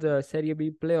think about the Serie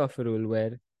B playoff rule,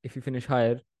 where if you finish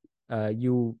higher,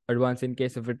 you advance in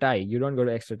case of a tie? You don't go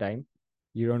to extra time,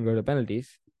 you don't go to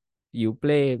penalties, you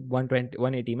play 120,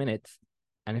 180 minutes,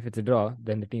 and if it's a draw,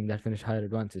 then the team that finished higher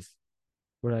advances.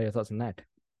 What are your thoughts on that?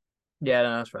 Yeah,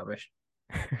 no, that's rubbish.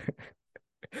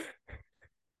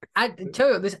 I tell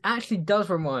you what, this actually does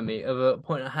remind me of a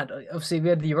point I had. Obviously, we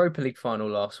had the Europa League final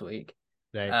last week.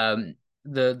 Right.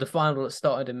 The final that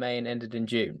started in May and ended in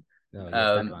June. Oh, yes,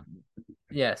 that Um, one.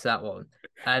 yes, that one.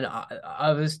 And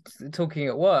I was talking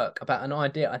at work about an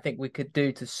idea I think we could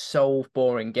do to solve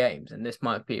boring games, and this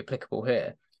might be applicable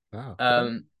here. Wow, go on.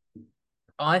 Um,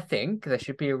 I think there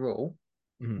should be a rule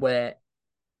Mhm. where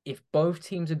if both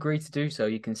teams agree to do so,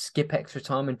 you can skip extra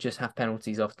time and just have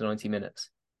penalties after 90 minutes.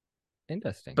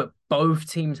 Interesting. But both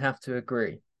teams have to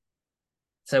agree.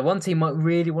 So one team might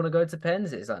really want to go to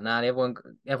pens. It's like, nah,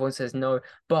 everyone says no.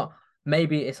 But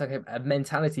maybe it's like a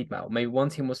mentality battle. Maybe one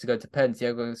team wants to go to pens,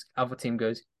 other team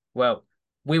goes, well,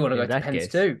 we want to go In to that pens case,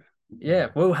 too. Yeah, yeah.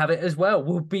 we'll have it as well.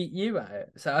 We'll beat you at it.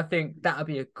 So I think that would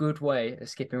be a good way of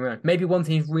skipping around. Maybe one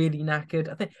team's really knackered.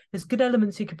 I think there's good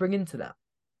elements you could bring into that.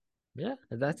 Yeah,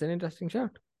 that's an interesting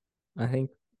shot. I think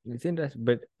it's interesting,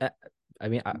 but I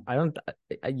mean, I don't.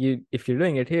 You, if you're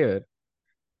doing it here,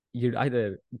 you'd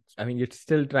either, I mean, you'd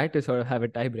still try to sort of have a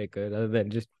tiebreaker rather than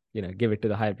just give it to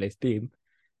the higher placed team.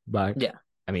 But Yeah.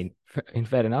 I mean, in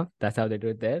fair enough, that's how they do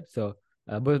it there. So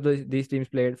both these teams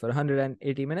played for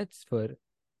 180 minutes for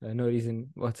no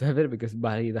reason whatsoever because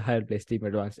Bali, the higher placed team,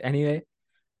 advanced anyway.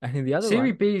 And in the other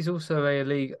Serie one, B is also a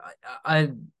league.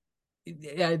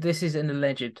 Yeah, this is a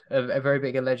very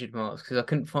big alleged marks because I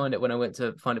couldn't find it when I went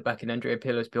to find it back in Andrea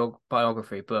Pirlo's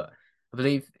biography, but I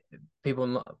believe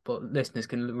but listeners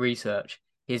can research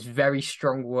his very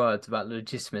strong words about the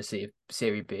legitimacy of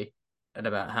Serie B and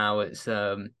about how it's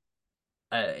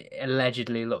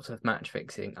allegedly lots of match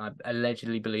fixing. I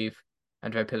allegedly believe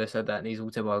Andrea Pirlo said that in his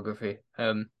autobiography.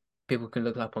 People can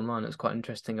look it up online. It's quite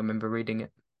interesting. I remember reading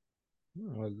it.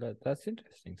 well, that's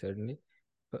interesting, certainly.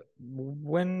 But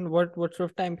what sort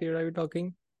of time period are we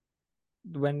talking?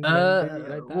 When did he write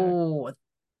that? Oh,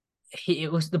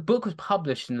 it was the book was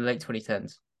published in the late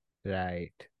 2010s.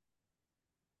 Right.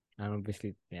 And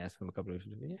obviously, yeah, it's from a couple of years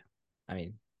ago. Yeah. I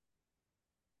mean,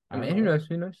 I I don't mean, who know. knows?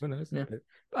 Who knows? Who knows? Yeah.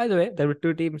 By the way, there were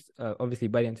two teams, obviously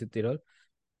Bari and Südtirol,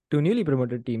 two newly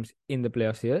promoted teams in the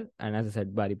playoffs here. And as I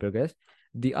said, Bari progressed.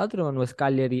 The other one was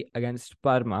Cagliari against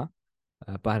Parma.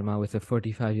 Parma with a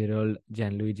 45-year-old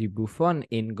Gianluigi Buffon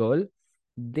in goal.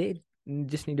 They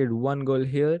just needed one goal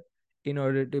here in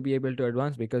order to be able to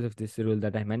advance because of this rule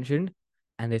that I mentioned.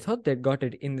 And they thought they got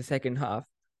it in the second half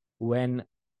when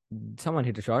someone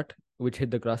hit a shot which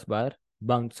hit the crossbar,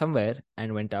 bounced somewhere,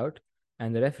 and went out.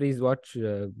 And the referee's watch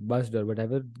buzzed or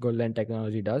whatever goal line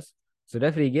technology does. So the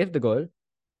referee gave the goal,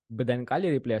 but then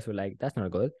Cagliari players were like, "That's not a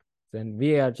goal." So then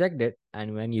VAR checked it,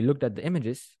 and when you looked at the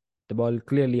images, the ball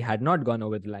clearly had not gone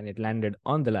over the line. It landed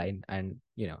on the line, and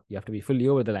you have to be fully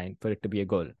over the line for it to be a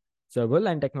goal. So goal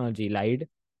line technology lied,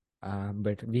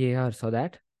 but VAR saw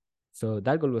that. So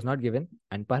that goal was not given,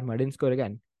 and Parma didn't score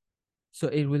again. So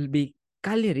it will be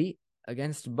Cagliari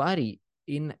against Bari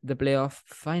in the playoff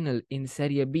final in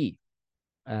Serie B.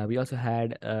 We also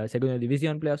had Segunda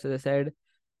División playoffs, as I said.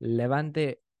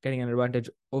 Levante getting an advantage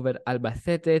over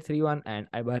Albacete 3-1 and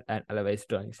Eibar and Alaves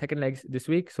drawing second legs this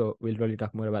week. So we'll probably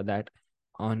talk more about that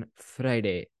on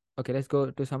Friday. Okay, let's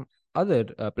go to some other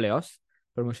playoffs,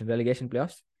 promotion relegation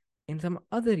playoffs in some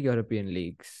other European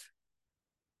leagues.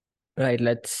 Right,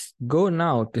 let's go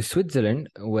now to Switzerland,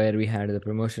 where we had the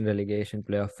promotion relegation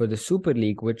playoff for the Super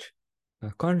League, which,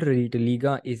 contrary to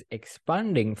Liga, is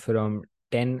expanding from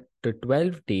 10 to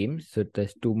 12 teams. So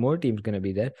there's two more teams going to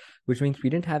be there, which means we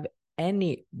didn't have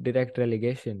any direct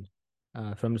relegation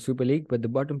from the Super League, but the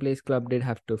bottom place club did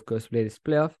have to, of course, play this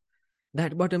playoff.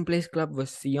 That bottom place club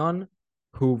was Sion,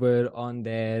 who were on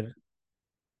their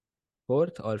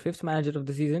fourth or fifth manager of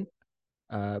the season.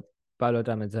 Uh, Paolo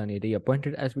Tramezzani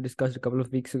reappointed, as we discussed a couple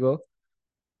of weeks ago,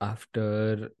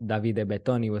 after Davide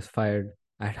Bettoni was fired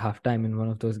at halftime in one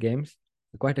of those games.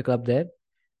 Quite a club there.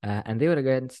 And they were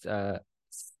against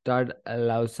Stade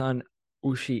Lausanne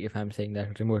Ushi, if I'm saying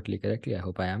that remotely correctly. I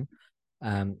hope I am.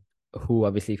 Um, who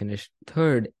obviously finished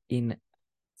third in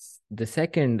the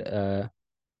second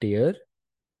tier.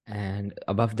 And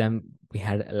above them, we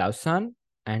had Lausanne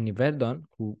and Verdon,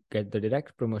 who get the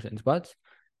direct promotion spots.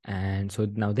 And so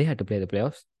now they had to play the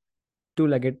playoffs.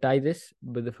 Two-legged tie this,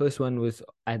 but the first one was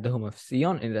at the home of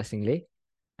Sion, interestingly,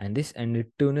 and this ended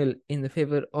 2-0 in the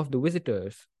favor of the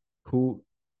visitors, who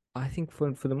I think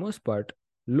for the most part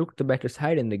looked the better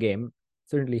side in the game,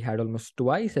 certainly had almost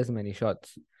twice as many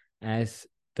shots as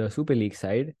the Super League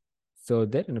side. So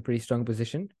they're in a pretty strong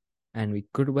position, and we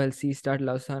could well see Stade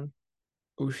Lausanne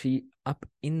Ushi up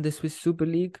in the Swiss Super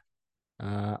League.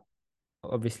 Uh,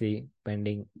 Obviously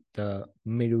pending the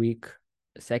midweek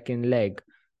second leg,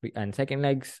 and second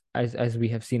legs, as we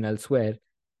have seen elsewhere,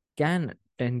 can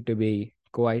tend to be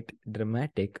quite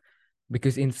dramatic,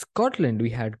 because in Scotland we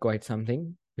had quite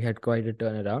something. We had quite a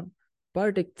turnaround.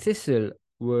 Partick Thistle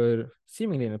were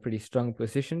seemingly in a pretty strong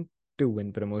position to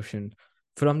win promotion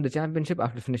from the championship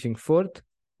after finishing fourth.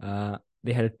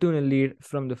 They had a 2-0 lead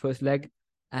from the first leg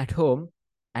at home,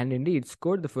 and indeed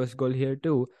scored the first goal here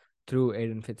too through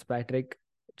Aidan Fitzpatrick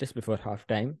just before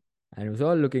halftime, and it was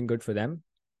all looking good for them.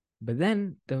 But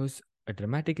then there was a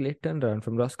dramatic late turnaround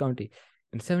from Ross County.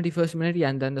 In 71st minute,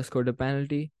 Yandanda scored a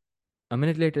penalty. A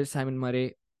minute later, Simon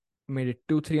Murray made it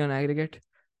 2-3 on aggregate.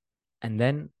 And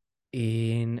then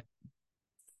in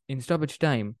stoppage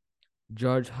time,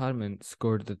 George Harmon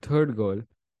scored the third goal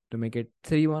to make it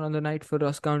 3-1 on the night for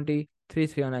Ross County,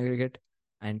 3-3 on aggregate,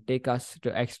 and take us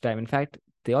to extra time. In fact,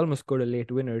 they almost scored a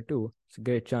late winner too. It's a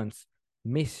great chance.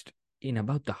 Missed in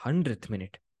about the 100th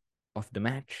minute of the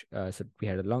match. So we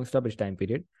had a long stoppage time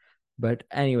period. But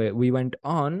anyway, we went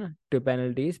on to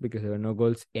penalties because there were no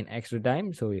goals in extra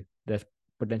time. So there's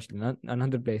potentially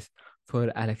another place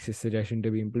for Alex's suggestion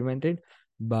to be implemented.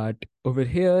 But over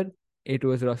here, it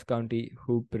was Ross County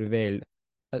who prevailed.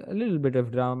 A little bit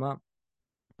of drama.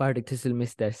 Partick Thistle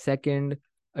missed their second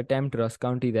attempt, Ross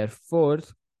County their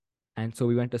fourth. And so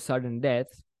we went to sudden death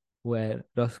where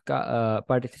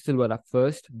Partick Thistle were up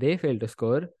first. They failed to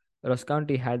score. Ross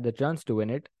County had the chance to win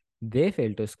it. They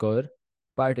failed to score.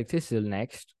 Partick Thistle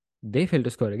next. They failed to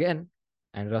score again.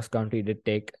 And Ross County did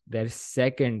take their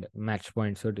second match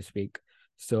point, so to speak.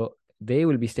 So they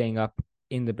will be staying up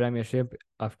in the Premiership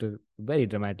after very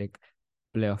dramatic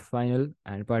playoff final,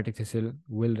 and Partick Thistle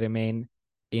will remain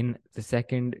in the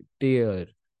second tier.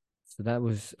 So that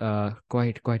was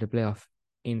quite a playoff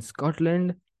in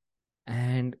Scotland.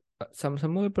 And some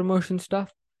more promotion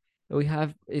stuff we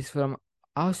have is from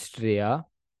Austria,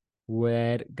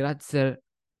 where Grazer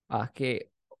AK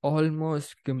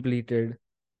almost completed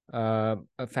a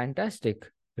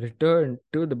fantastic return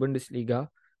to the Bundesliga.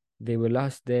 They were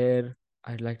last there,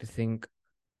 I'd like to think,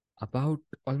 about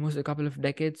almost a couple of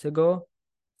decades ago.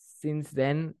 Since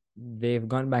then, they've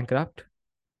gone bankrupt.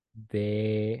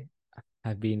 They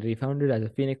have been refounded as a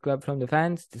Phoenix club from the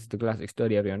fans. This is the classic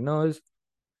story everyone knows.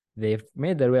 They've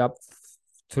made their way up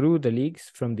through the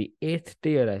leagues from the 8th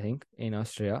tier, I think, in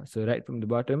Austria. So right from the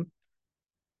bottom.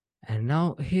 And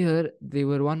now here they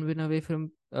were one win away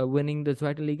from winning the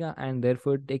Zweite Liga and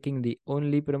therefore taking the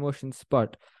only promotion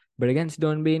spot. But against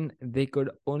Dornbirn, they could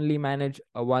only manage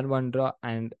a 1-1 draw,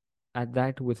 and at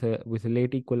that with a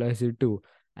late equalizer too.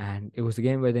 And it was a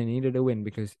game where they needed a win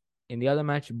because in the other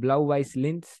match, Blau-Weiß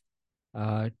Linz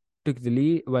uh, took the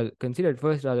lead, well, considered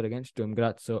first rather against Sturm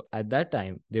Graz. So at that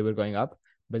time, they were going up,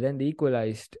 but then they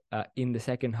equalized in the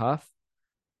second half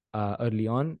early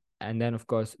on. And then, of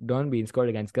course, Dornbirn scored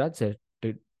against Graz to,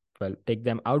 well, take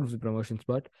them out of the promotion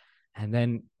spot. And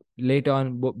then later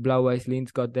on, Blau-Weiß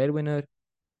Linz got their winner.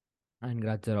 And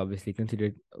Graz obviously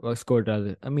considered, scored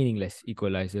rather a meaningless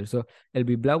equalizer. So it'll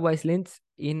be Blau-Weiß Linz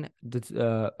in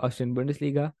the Austrian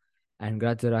Bundesliga. And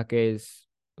Graz is,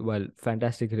 well,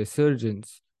 fantastic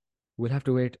resurgence. We'll have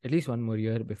to wait at least one more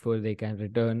year before they can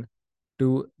return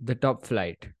to the top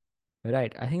flight.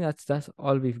 Right. I think that's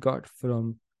all we've got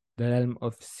from the realm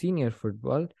of senior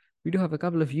football. We do have a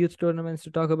couple of youth tournaments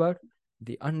to talk about.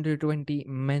 The under-20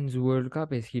 Men's World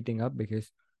Cup is heating up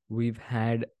because we've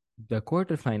had the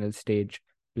quarterfinal stage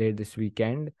played this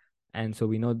weekend. And so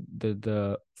we know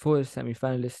the 4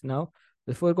 semi-finalists now.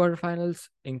 The 4 quarterfinals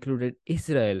included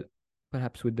Israel,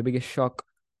 perhaps with the biggest shock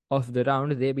of the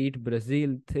round. They beat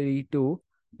Brazil 3-2.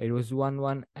 It was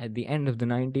 1-1 at the end of the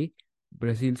 90.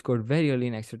 Brazil scored very early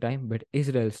in extra time, but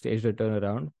Israel staged a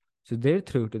turnaround. So they're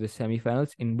through to the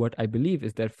semi-finals in what I believe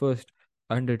is their first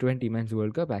under-20 Men's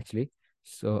World Cup, actually.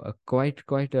 So quite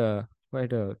a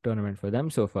tournament for them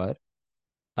so far.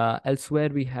 Elsewhere,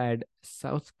 we had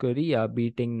South Korea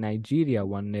beating Nigeria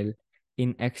 1-0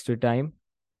 in extra time.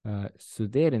 So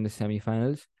they're in the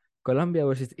semi-finals. Colombia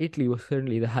versus Italy was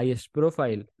certainly the highest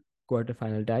profile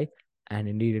quarterfinal tie, and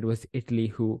indeed it was Italy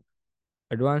who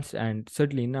advanced, and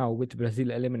certainly now with Brazil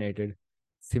eliminated,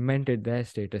 cemented their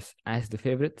status as the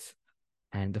favorites.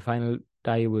 And the final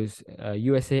tie was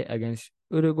USA against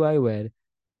Uruguay, where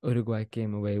Uruguay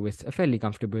came away with a fairly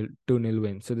comfortable 2-0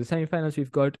 win. So the semifinals,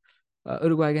 we've got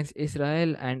Uruguay against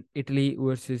Israel and Italy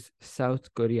versus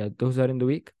South Korea. Those are in the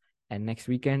week. And next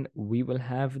weekend, we will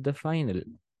have the final.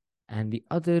 And the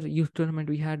other youth tournament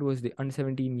we had was the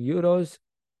under-17 Euros,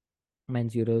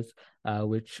 men's Euros,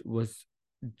 which was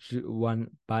won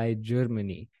by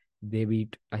Germany. They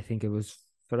beat, I think it was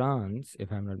France,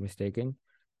 if I'm not mistaken,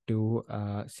 to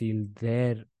seal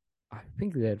their, I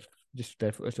think their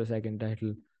first or second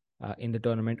title in the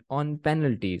tournament on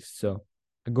penalties. So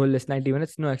a goalless 90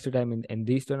 minutes, no extra time in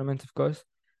these tournaments, of course.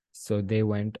 So they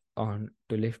went on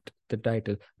to lift the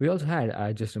title. We also had,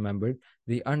 I just remembered,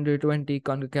 the under-20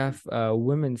 CONCACAF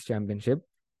Women's Championship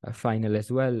final as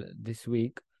well this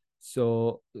week.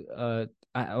 So,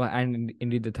 and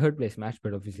indeed the third place match,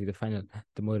 but obviously the final,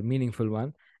 the more meaningful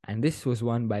one. And this was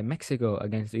won by Mexico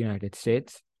against the United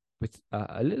States, with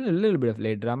a little bit of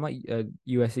late drama.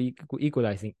 USA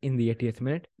equalizing in the 80th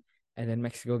minute, and then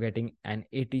Mexico getting an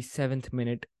 87th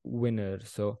minute winner.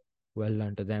 So well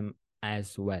done to them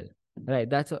as well. Right,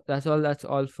 that's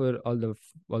all for all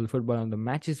the football on the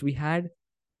matches we had.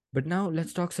 But now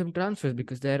let's talk some transfers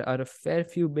because there are a fair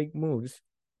few big moves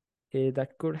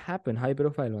that could happen, high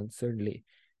profile ones, certainly.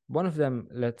 One of them,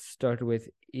 let's start with,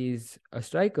 is a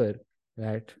striker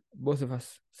that both of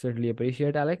us certainly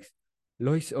appreciate, Alex.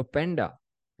 Lois Openda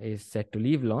is set to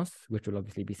leave Lens, which will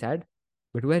obviously be sad.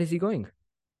 But where is he going?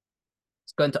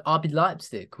 It's going to RB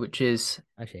Leipzig, which is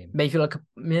A shame. may feel like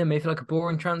a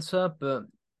boring transfer, but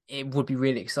it would be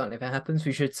really exciting if it happens.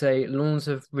 We should say Lens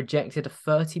have rejected a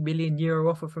 30 million euro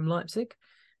offer from Leipzig.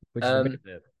 Which is Um,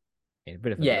 a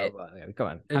bit of a yeah, low bar. Come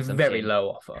on, a have some very shame. low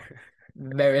offer,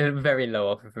 very low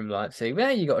offer from Leipzig.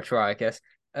 Well, you got to try, I guess.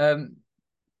 But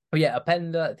yeah,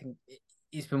 Openda, I think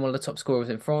he's been one of the top scorers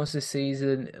in France this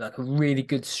season. Like a really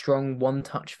good, strong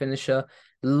one-touch finisher,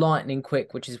 lightning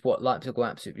quick, which is what Leipzig will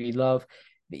absolutely love.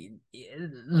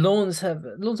 Lens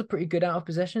are pretty good out of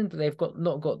possession, but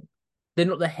they're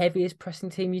not the heaviest pressing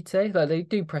team you'd say. Like they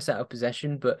do press out of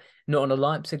possession, but not on a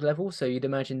Leipzig level. So you'd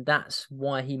imagine that's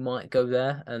why he might go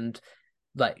there and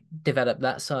like develop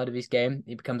that side of his game.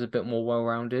 He becomes a bit more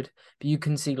well-rounded. But you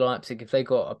can see Leipzig, if they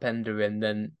got a Pender in,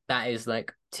 then that is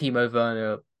like Timo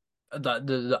Werner, like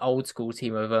the old school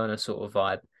Timo Werner sort of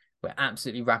vibe, where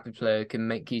absolutely rapid player can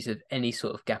make use of any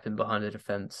sort of gap in behind the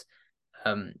defense.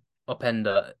 Um,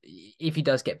 Openda, if he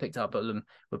does get picked up at them,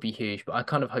 would be huge. But I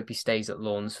kind of hope he stays at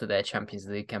Lens for their Champions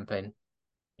League campaign.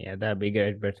 Yeah, that'd be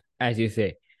great. But as you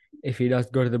say, if he does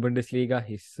go to the Bundesliga,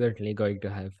 he's certainly going to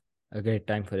have a great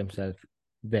time for himself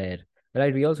there.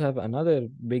 Right, we also have another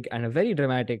big and a very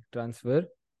dramatic transfer.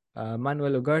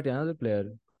 Manuel Ugarte, another player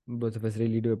both of us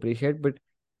really do appreciate. But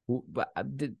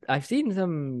I've seen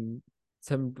some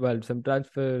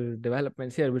transfer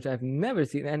developments here which I've never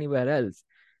seen anywhere else.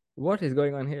 What is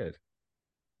going on here?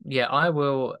 Yeah, I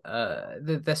will.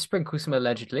 There's sprinkle some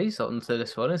allegedly onto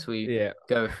this one as we Yeah,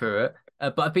 go through it.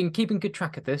 But I've been keeping good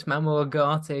track of this. Manuel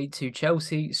Ugarte to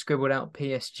Chelsea, scribbled out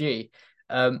PSG.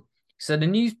 So the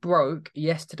news broke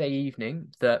yesterday evening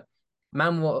that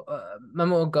Manuel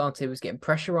Ugarte was getting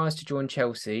pressurized to join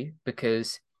Chelsea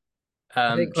because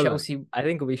I think hold on. Chelsea. I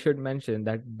think we should mention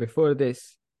that before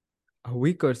this, a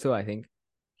week or so, I think,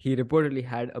 he reportedly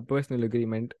had a personal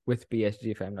agreement with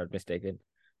PSG, if I'm not mistaken.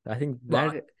 I think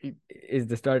Well, that is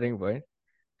the starting point.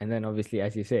 And then obviously,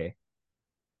 as you say,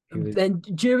 he was then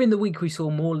during the week we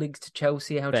saw more links to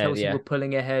Chelsea, how fair, Chelsea yeah. were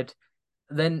pulling ahead.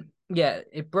 Then yeah,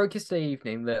 it broke yesterday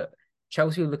evening that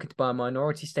Chelsea were looking to buy a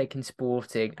minority stake in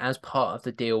Sporting as part of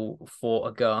the deal for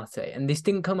Agate. And this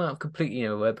didn't come out of completely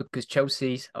nowhere because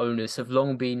Chelsea's owners have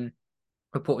long been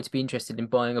reported to be interested in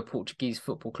buying a Portuguese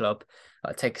football club,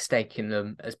 take a stake in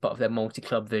them as part of their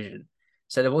multi-club vision.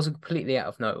 So there wasn't completely out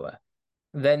of nowhere.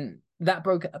 Then that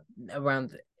broke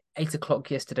around 8 o'clock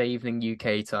yesterday evening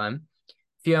UK time.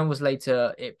 A few hours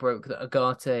later, it broke that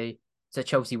Agate, so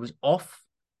Chelsea was off,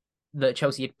 that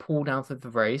Chelsea had pulled out of the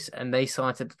race, and they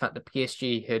cited the fact that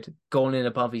PSG had gone in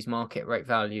above his market rate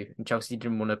value, and Chelsea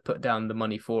didn't want to put down the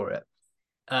money for it.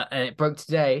 And it broke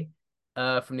today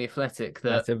from the Athletic that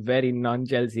That's a very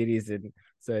non-Chelsea reason.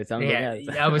 So it's something yeah,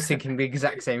 else. I was thinking the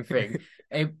exact same thing.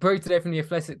 It broke today from the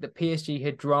Athletic that PSG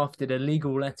had drafted a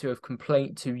legal letter of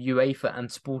complaint to UEFA and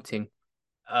Sporting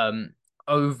um,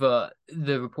 over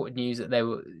the reported news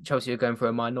that Chelsea were going for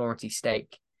a minority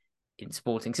stake in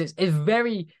Sporting. So it's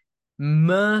very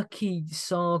murky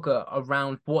saga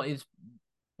around what is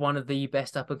one of the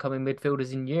best up and coming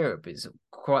midfielders in Europe. It's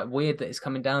quite weird that it's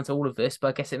coming down to all of this, but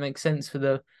I guess it makes sense for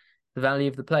the value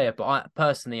of the player. But I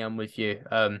personally am with you.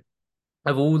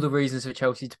 Of all the reasons for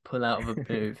Chelsea to pull out of a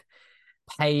move,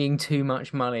 paying too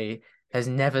much money has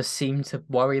never seemed to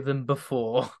worry them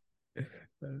before.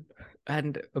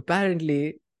 And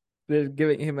apparently, they're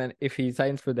giving him if he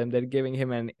signs for them, they're giving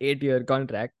him an 8-year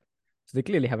contract. So they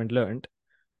clearly haven't learned.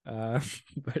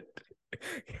 But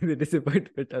the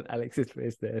disappointment on Alex's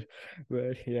face there.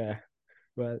 But yeah,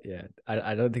 well, yeah,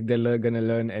 I don't think they're gonna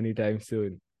learn anytime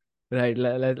soon. Right,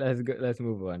 let's go. Let's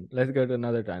move on. Let's go to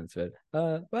another transfer.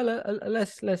 Well,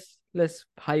 less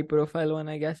high profile one,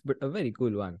 I guess, but a very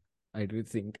cool one, I do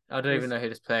think. I don't even This know who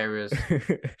this player is.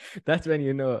 that's when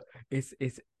you know it's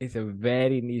a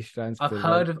very niche I've transfer that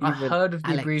heard of I even heard of the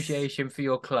Alex. abbreviation for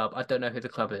your club. I don't know who the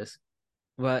club is.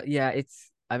 Well, yeah,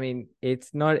 I mean,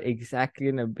 it's not exactly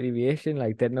an abbreviation.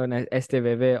 Like they're known as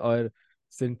STVV or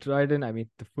Sint-Truiden. I mean,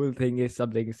 the full thing is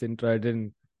something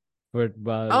Sint-Truiden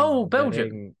football Oh, Belgium.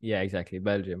 betting. Yeah, exactly,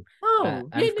 Belgium. Oh, And you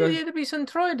of knew you course, had to be some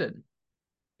Trident.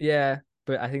 yeah,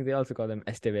 but I think they also call them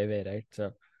STVV, right?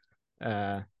 So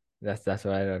uh, that's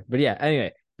what I wrote. But yeah,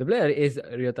 anyway, the player is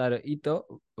Ryotaro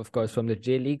Ito, of course, from the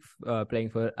J League, playing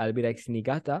for Albirex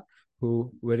Niigata,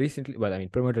 who were recently, well, I mean,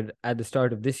 promoted at the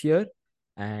start of this year,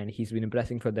 and he's been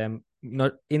impressing for them,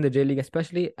 not in the J League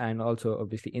especially, and also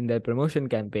obviously in their promotion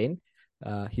campaign.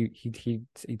 He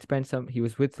spent some. He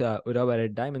was with Urawa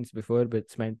Red Diamonds before, but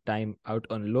spent time out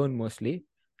on loan mostly.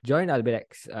 Joined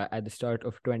Albirex at the start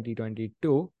of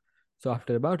 2022. So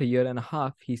after about a year and a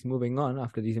half, he's moving on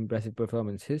after these impressive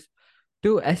performances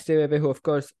to STVV, who of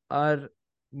course are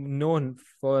known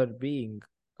for being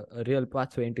a real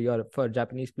pathway into Europe for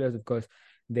Japanese players. Of course,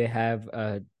 they have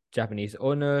Japanese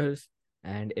owners,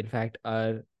 and in fact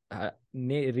are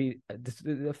this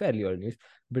is fairly old news,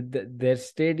 but their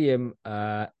stadium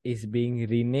is being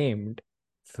renamed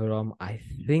from, I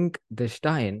think, the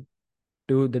Stein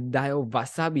to the Dio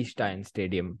Wasabi Stein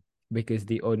Stadium, because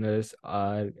the owners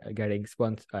are getting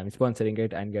sponsoring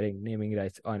it and getting naming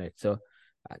rights on it. So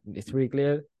it's pretty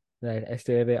clear that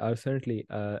STV are certainly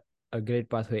a great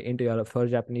pathway into Europe for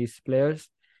Japanese players.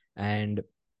 And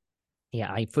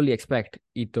yeah, I fully expect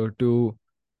Ito to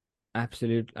I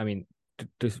mean,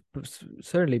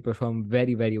 certainly perform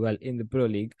very, very well in the Pro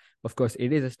League. Of course,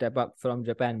 it is a step up from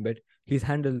Japan, but he's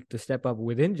handled the step up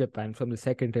within Japan from the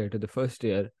second tier to the first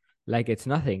tier like it's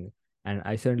nothing. And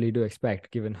I certainly do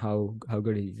expect, given how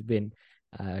good he's been,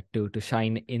 to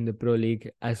shine in the Pro League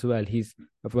as well.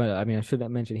 I mean, I should have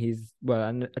mentioned he's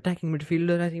an attacking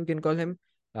midfielder, I think we can call him.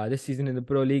 This season in the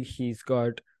Pro League, he's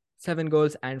got 7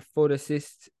 goals and 4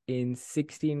 assists in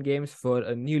 16 games for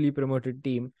a newly promoted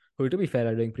team who, to be fair,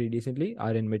 are doing pretty decently,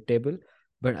 are in mid-table.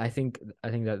 But I think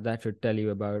that should tell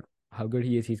you about how good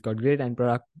he is. He's got great end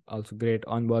product, also great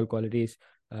on-ball qualities,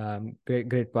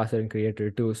 great passer and creator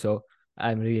too. So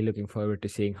I'm really looking forward to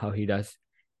seeing how he does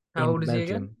How in old is he again?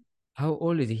 Belgium. How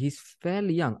old is he? He's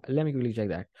fairly young. Let me quickly check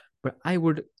that. But I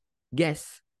would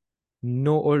guess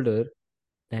no older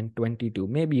than 22,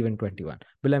 maybe even 21.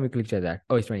 But let me quickly check that.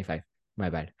 Oh, he's 25. My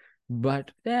bad.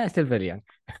 But yeah, still very young.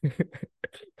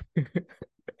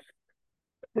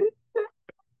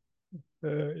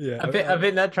 Yeah, I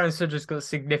think that transfer just got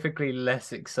significantly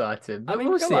less exciting, I but mean,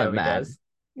 we'll come see how on, he man. does.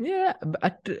 Yeah,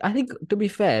 but I think, to be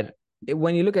fair,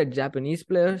 when you look at Japanese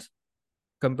players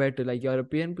compared to like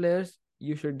European players,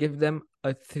 you should give them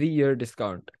a 3-year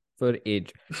discount for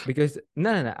age, because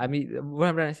no. I mean, what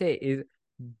I'm trying to say is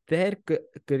their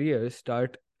careers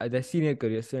start, their senior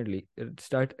careers certainly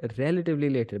start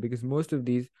relatively later, because most of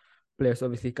these players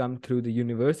obviously come through the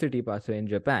university pathway in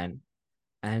Japan,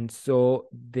 and so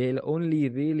they'll only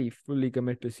really fully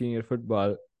commit to senior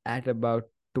football at about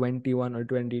 21 or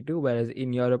 22. Whereas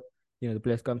in Europe, the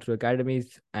players come through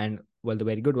academies, and, well, the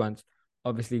very good ones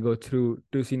obviously go through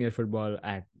to senior football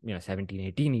at, 17,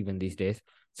 18 even these days.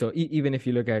 So even if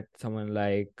you look at someone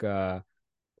like,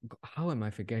 how am I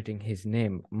forgetting his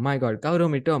name? My God, Kaoru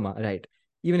Mitoma, right?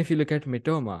 Even if you look at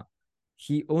Mitoma,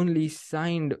 he only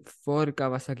signed for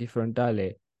Kawasaki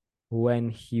Frontale when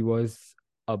he was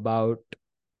about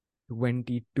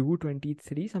 22,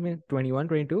 23, something, 21,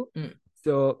 22. Mm.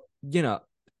 So,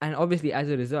 and obviously as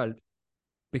a result,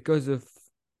 because of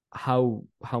how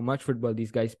much football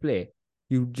these guys play,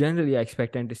 you generally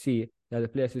expect and to see that the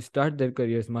players who start their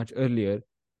careers much earlier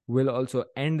will also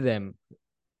end them,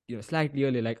 slightly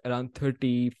earlier, like around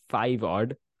 35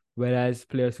 odd, whereas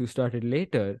players who started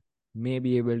later may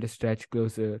be able to stretch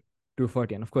closer to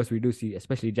 40. And of course, we do see,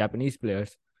 especially Japanese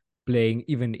players, playing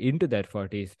even into their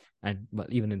 40s, and, well,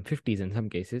 even in 50s in some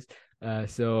cases.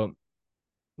 So,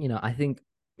 I think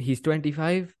he's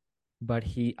 25, but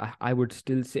I would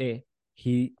still say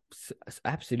he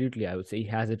absolutely, I would say he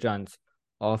has a chance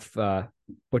of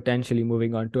potentially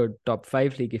moving on to a top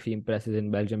five league if he impresses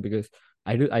in Belgium, because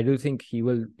I do think he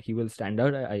will stand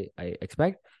out. I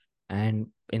expect, and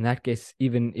in that case,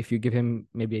 even if you give him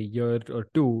maybe a year or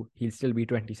two, he'll still be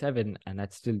 27, and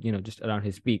that's still, just around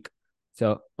his peak.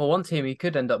 So Well, one team he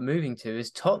could end up moving to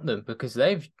is Tottenham because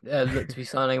they've looked to be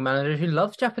signing a manager who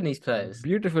loves Japanese players.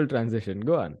 beautiful transition.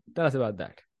 Go on, tell us about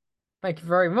that. Thank you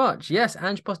very much. Yes,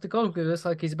 Ange Postecoglou looks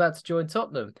like he's about to join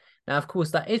Tottenham. Now, of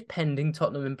course, that is pending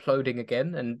Tottenham imploding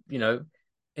again, and in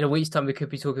a week's time we could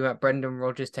be talking about Brendan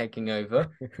Rodgers taking over.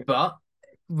 But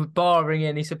barring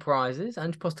any surprises,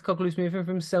 Ange Postecoglou's moving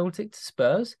from Celtic to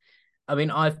Spurs. I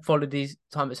mean, I've followed his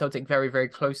time at Celtic very, very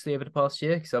closely over the past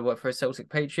year because I work for a Celtic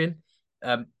patron.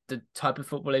 The type of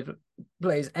football they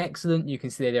play is excellent. You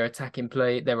can see their attacking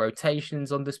play, their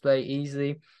rotations on display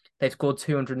easily. They've scored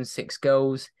 206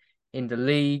 goals in the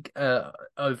league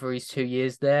over his 2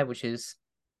 years there, which is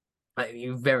like,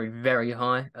 very, very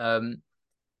high.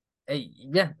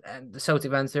 Yeah, and the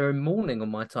Celtic fans they're in mourning on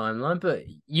my timeline, but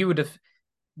you would have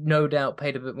no doubt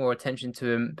paid a bit more attention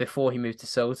to him before he moved to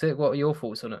Celtic. What are your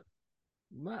thoughts on it?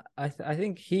 I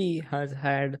think he has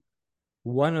had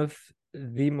one of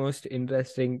the most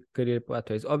interesting career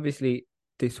pathways. Obviously,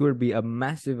 this would be a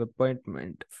massive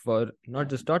appointment for not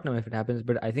just Tottenham if it happens,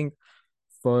 but I think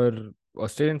for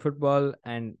Australian football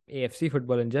and AFC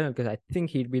football in general, because I think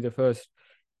he'd be the first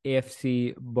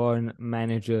AFC born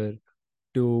manager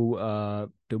to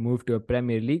move to a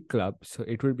Premier League club. So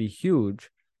it would be huge.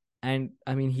 And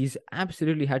I mean, he's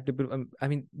absolutely had to. I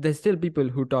mean, there's still people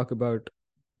who talk about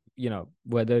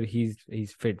whether he's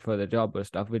fit for the job or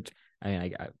stuff. Which I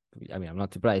mean, I mean, I'm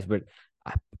not surprised, but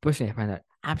I personally I find that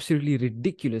absolutely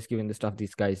ridiculous given the stuff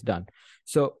these guys done.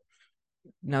 So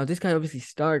now this guy obviously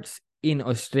starts in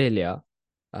Australia,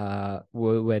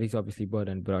 where he's obviously born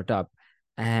and brought up,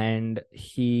 and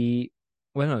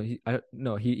well, no,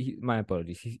 no, my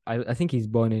apologies. I think he's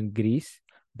born in Greece,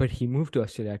 but he moved to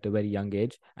Australia at a very young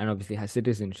age, and obviously has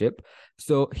citizenship.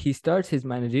 So he starts his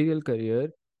managerial career,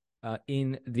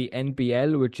 in the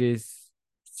NPL, which is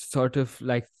sort of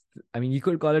like, I mean, you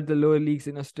could call it the lower leagues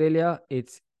in Australia.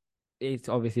 It's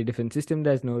obviously a different system.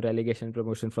 There's no relegation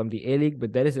promotion from the A League,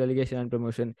 but there is relegation and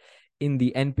promotion in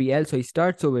the NPL. So he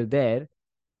starts over there,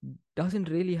 doesn't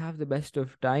really have the best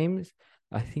of times.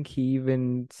 I think he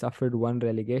even suffered one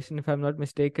relegation, if I'm not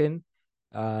mistaken.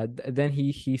 Then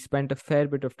he spent a fair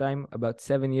bit of time, about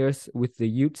 7 years, with the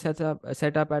youth setup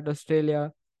at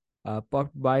Australia.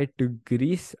 Popped by to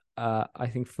Greece, I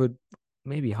think for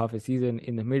maybe half a season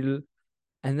in the middle,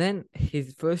 and then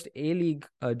his first A League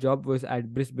job was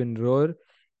at Brisbane Roar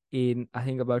in, I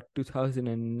think, about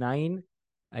 2009.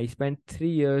 I spent 3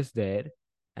 years there,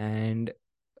 and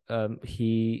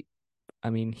he,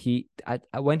 I mean,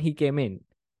 when he came in,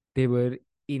 they were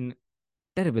in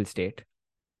terrible state.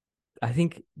 I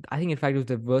think, in fact, it was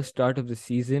the worst start of the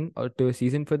season or to a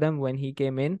season for them when he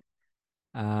came in.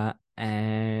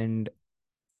 And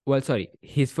well, sorry,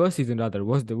 his first season rather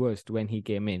was the worst when he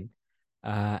came in.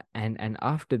 And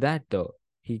after that though,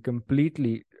 he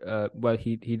completely well,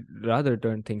 he rather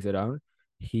turned things around.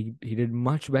 He did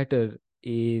much better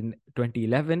in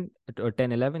 2011 or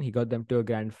 10-11. He got them to a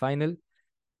grand final,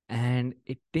 and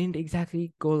it didn't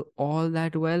exactly go all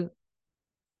that well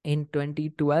in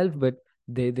 2012, but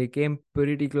they came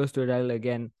pretty close to a title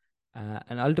again.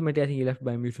 And ultimately, I think he left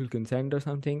by mutual consent or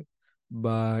something.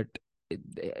 But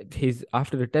his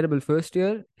after a terrible first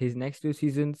year, his next 2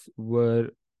 seasons were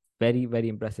very, very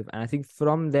impressive. And I think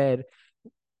from there,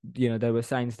 there were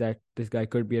signs that this guy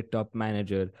could be a top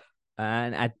manager.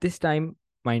 And at this time,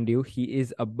 mind you, he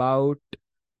is about,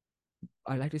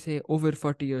 I like to say, over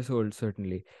 40 years old,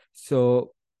 certainly.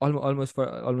 So almost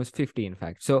 50, in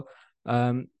fact. So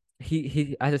um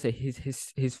he as I say,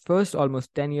 his first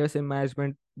almost 10 years in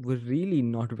management were really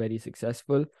not very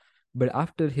successful. But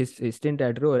after his stint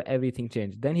at Roar, everything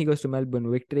changed. Then he goes to Melbourne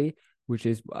Victory, which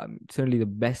is certainly the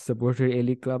best supported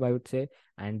A-League club, I would say,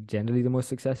 and generally the most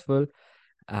successful.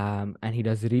 And he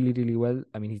does really, really well.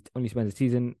 I mean, he only spends a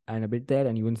season and a bit there,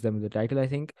 and he wins them the title, I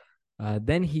think.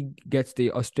 Then he gets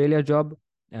the Australia job,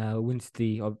 wins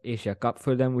the Asia Cup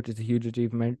for them, which is a huge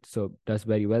achievement. So does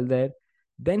very well there.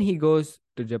 Then he goes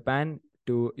to Japan,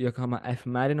 to Yokohama F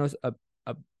Marinos,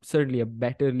 certainly a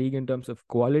better league in terms of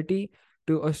quality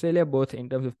to Australia, both in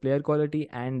terms of player quality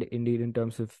and indeed in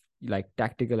terms of like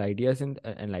tactical ideas and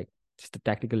like just the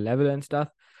tactical level and stuff.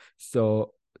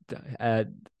 So uh,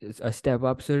 a step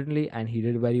up certainly, and he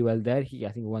did very well there. He,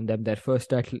 I think, won them their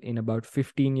first title in about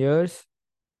 15 years.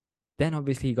 Then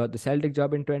obviously he got the Celtic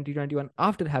job in 2021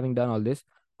 after having done all this,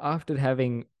 after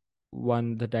having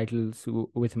won the titles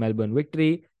with Melbourne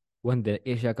Victory, won the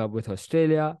Asia Cup with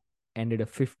Australia, ended a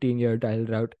 15-year title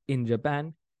route in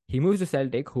Japan. He moves to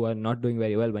Celtic, who are not doing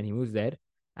very well when he moves there,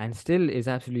 and still is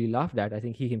absolutely laughed at. I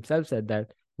think he himself said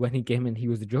that when he came in, he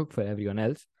was a joke for everyone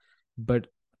else. But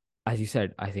as you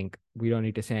said, I think we don't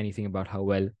need to say anything about how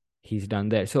well he's done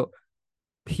there. So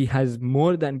he has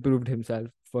more than proved himself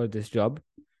for this job.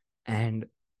 And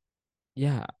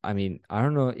yeah, I mean, I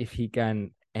don't know if he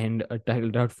can end a title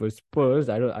drought for Spurs.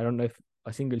 I don't know if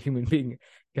a single human being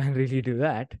can really do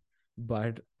that.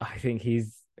 But I think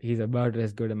he's about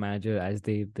as good a manager as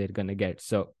they're gonna get.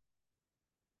 So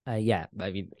yeah,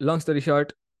 I mean, long story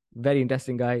short, very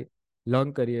interesting guy,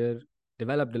 long career,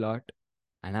 developed a lot,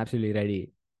 and absolutely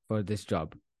ready for this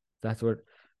job. That's what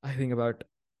I think about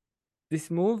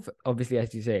this move. Obviously,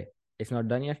 as you say, it's not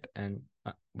done yet, and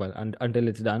well, until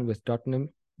it's done with Tottenham,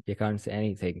 you can't say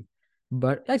anything.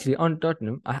 But actually, on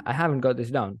Tottenham, I haven't got this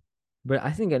down, but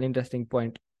I think an interesting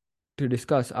point to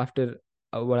discuss after.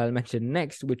 what I'll mention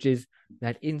next, which is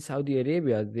that in Saudi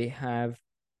Arabia they have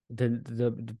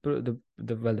the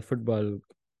football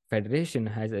federation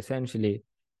has essentially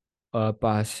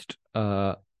passed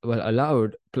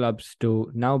allowed clubs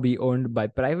to now be owned by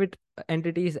private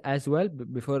entities as well.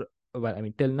 Before, well, I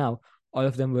mean, till now, all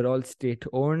of them were all state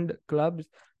owned clubs,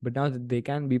 but now that they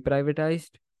can be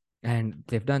privatized, and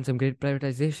they've done some great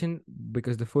privatization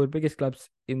because the four biggest clubs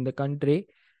in the country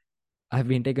have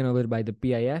been taken over by the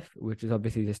PIF, which is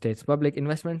obviously the state's public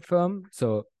investment firm.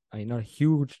 So, I mean, not a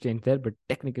huge change there, but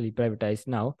technically privatized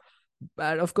now.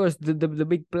 But of course, the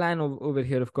big plan over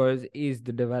here, of course, is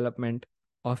the development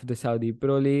of the Saudi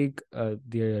Pro League,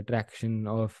 the attraction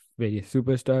of various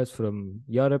superstars from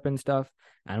Europe and stuff.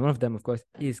 And one of them, of course,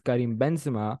 is Karim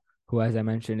Benzema, who, as I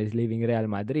mentioned, is leaving Real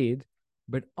Madrid.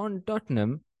 But on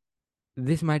Tottenham,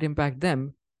 this might impact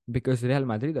them because Real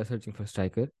Madrid are searching for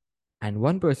striker, and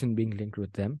one person being linked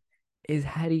with them is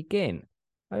Harry Kane.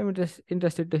 I'm just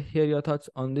interested to hear your thoughts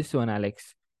on this one,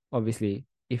 Alex. Obviously,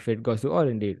 if it goes to or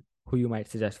indeed, who you might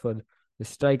suggest for the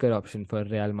striker option for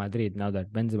Real Madrid now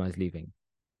that Benzema is leaving.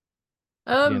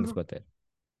 I put you on the Um, spot there.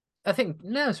 I think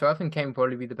no, sorry, I think Kane would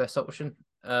probably be the best option.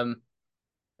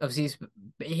 Obviously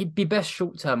he'd be best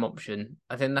short term option.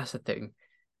 I think that's the thing.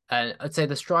 And I'd say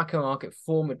the striker market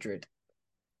for Madrid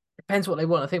depends what they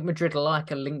want. I think Madrid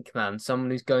like a link man, someone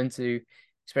who's going to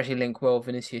especially link well with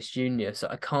Vinicius Junior. So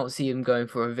I can't see him going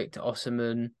for a Victor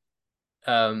Osimhen.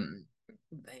 Um,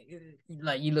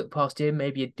 like you look past him,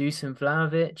 maybe a Dusan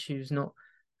Vlahovic, who's not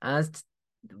as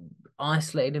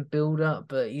isolated in build up,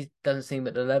 but he doesn't seem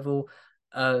at the level.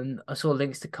 I saw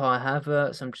links to Kai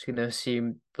Havertz. I'm just going to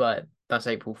assume like that's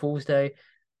April Fool's Day.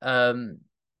 Um,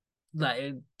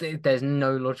 like there's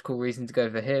no logical reason to go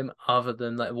for him other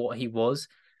than like what he was.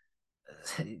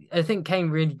 I think Kane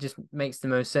really just makes the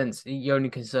most sense. The only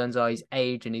concerns are his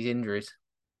age and his injuries.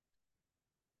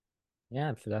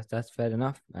 Yeah, so that's fair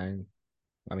enough. And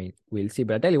I mean, we'll see.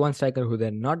 But I'll tell you one striker who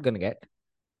they're not gonna get.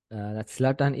 That's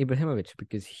Zlatan Ibrahimovic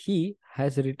because he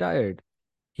has retired.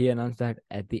 He announced that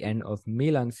at the end of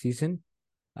Milan season,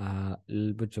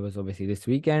 which was obviously this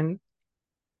weekend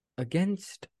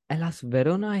against Hellas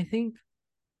Verona, I think.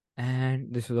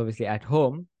 And this was obviously at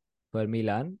home for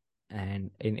Milan.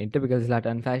 And in typical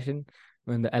Zlatan fashion,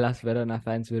 when the Hellas Verona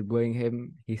fans were booing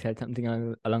him, he said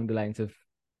something along the lines of,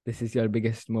 "This is your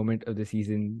biggest moment of the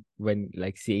season when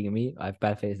like seeing me." I've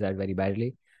paraphrased that very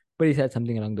badly, but he said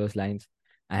something along those lines.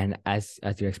 And as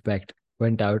you expect,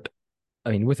 went out.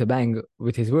 I mean, with a bang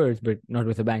with his words, but not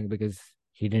with a bang because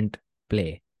he didn't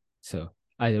play. So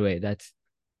either way, that's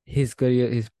his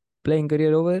playing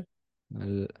career over.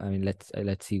 Well, I mean, let's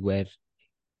see where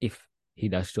if he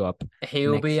does show up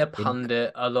He'll be a next in.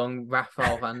 pundit along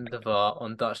Rafael van der Vaart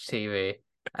on Dutch TV,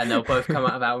 and they'll both come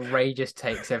out with outrageous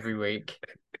takes every week.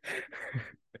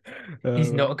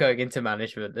 He's Uh, not going into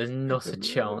management. There's not a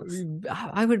chance.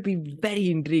 I would be very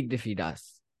intrigued if he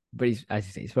does, but he's, as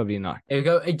you say, he's probably not. He'll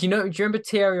go. Do you know? Do you remember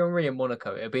Thierry Henry in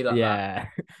Monaco? It'll be like that. Yeah.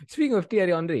 Speaking of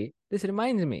Thierry Henry, this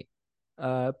reminds me.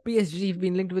 PSG have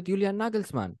been linked with Julian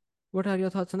Nagelsmann. What are your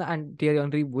thoughts on that? And Thierry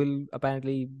Henry will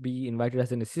apparently be invited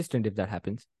as an assistant if that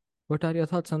happens. What are your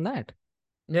thoughts on that?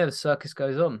 Yeah, the circus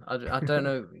goes on. I don't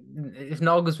know if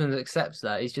Nagelsmann accepts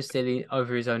that. He's just still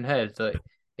over his own head. Like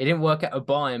it didn't work out at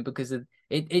Bayern because of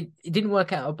it didn't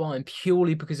work out at Bayern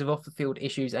purely because of off the field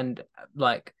issues and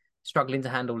like struggling to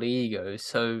handle the egos.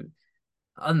 So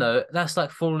I don't know. That's like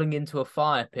falling into a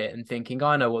fire pit and thinking,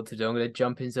 I know what to do. I'm going to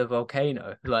jump into a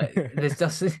volcano. Like this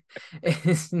doesn't.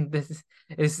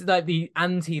 It's like the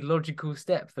anti-logical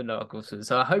step for Nagelsmann.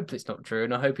 So I hope it's not true,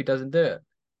 and I hope he doesn't do it.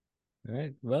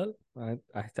 Right. Well, I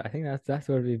think that's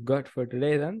what we've got for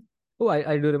today then. Oh,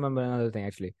 I do remember another thing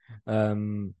actually.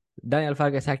 Daniel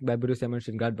Farke sacked by Borussia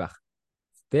Mönchengladbach.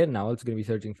 They're now also going to be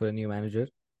searching for a new manager.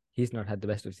 He's not had the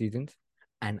best of seasons,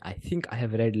 and I think I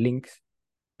have read links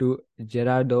to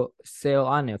Gerardo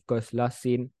Seoane, of course, last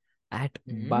seen at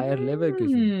Bayer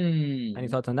Leverkusen. Any Mm.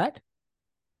 thoughts on that?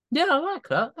 Yeah, I like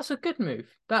that. That's a good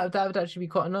move. That would actually be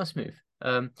quite a nice move.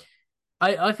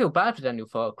 I feel bad for Daniel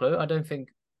Farklow.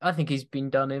 I think he's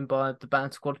been done in by the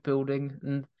bad squad building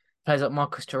and players like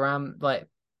Marcus Thuram. Like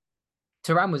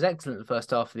Thuram was excellent the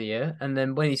first half of the year, and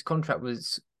then when his contract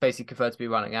was basically confirmed to be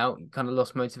running out, he kind of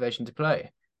lost motivation to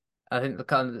play. I think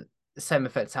the same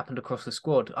effects happened across the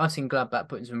squad. I've seen Gladbach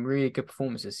putting some really good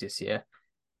performances this year.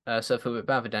 So I feel a bit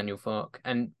bad for Daniel Fark,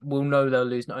 and we'll know they'll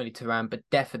lose not only Thuram but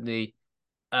definitely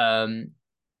um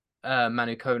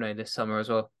Manu Kone this summer as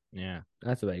well. Yeah,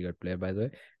 that's a very good player, by the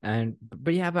way. And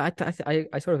but yeah, but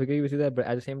I sort of agree with you there. But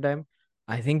at the same time,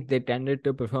 I think they tended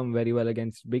to perform very well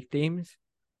against big teams,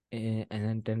 and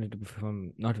then tended to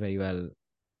perform not very well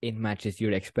in matches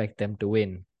you'd expect them to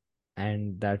win,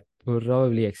 and that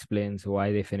probably explains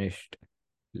why they finished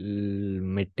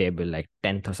mid-table, like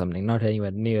 10th or something, not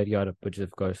anywhere near Europe, which is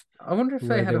of course I wonder if they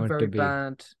where had they a want to very be.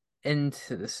 bad end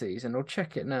to the season. I'll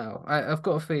check it now. I've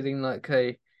got a feeling like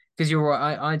because you're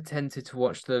right, I tended to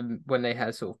watch them when they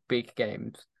had sort of big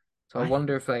games. So I I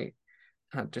wonder if they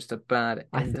had just a bad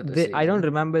end to the I don't season.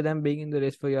 remember them being in the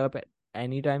race for Europe at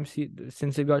any time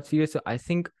since it got serious. So I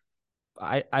think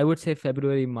I would say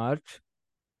February, March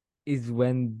is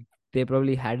when they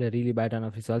probably had a really bad run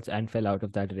of results and fell out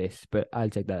of that race. But I'll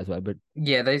check that as well. But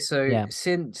Yeah, they so yeah,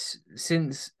 since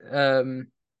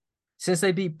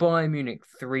they beat Bayern Munich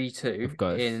 3-2 of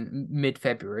course. in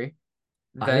mid-February,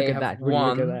 Look they at have that. Would you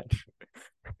look at won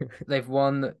that? they've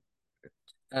won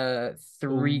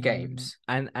three Um, games.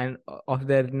 and of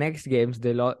their next games,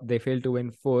 they failed to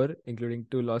win four, including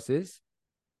two losses.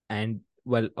 And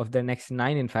well, of their next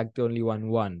nine, in fact, they only won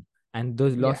one. And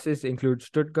those Yeah, losses include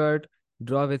Stuttgart,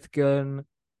 draw with Köln,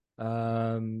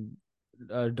 um,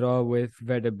 draw with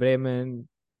Werder Bremen,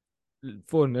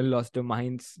 4-0 loss to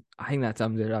Mainz. I think that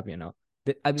sums it up, you know.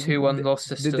 I mean, 2-1 loss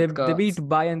to they beat Stuttgart.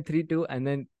 Bayern 3-2 and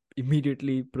then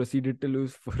immediately proceeded to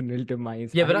lose 4-0 to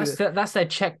Mainz. Yeah, I but think that's their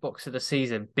checkbox of the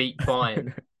season. Beat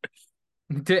Bayern.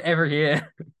 Do it every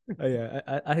year. yeah,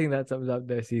 I think that sums up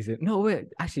their season. No, wait,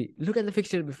 actually, look at the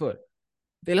fixture before.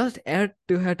 They lost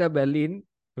to Hertha Berlin,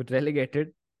 who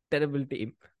relegated, terrible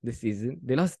team this season.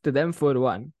 They lost to them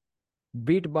 4-1,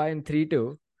 beat Bayern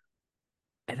 3-2,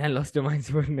 and then lost to Mainz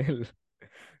 4-0.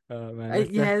 Oh man,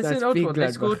 Yeah, it's an that's odd peak one. They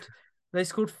Gladbach. scored they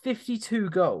scored 52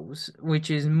 goals,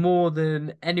 which is more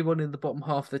than anyone in the bottom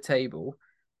half of the table.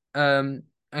 And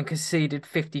conceded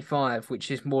 55, which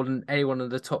is more than anyone in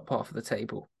the top half of the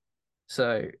table.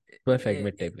 So, Perfect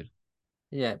mid-table.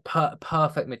 yeah,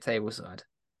 perfect mid-table side.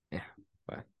 Yeah.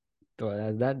 Well, so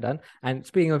that's that done. And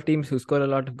speaking of teams who score a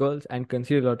lot of goals and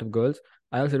concede a lot of goals,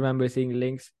 I also remember seeing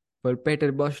links for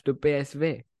Peter Bosch to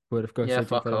PSV, who are of course Yeah, searching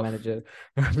fuck for a off. manager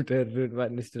after Ruud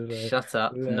van Nistelrooy Shut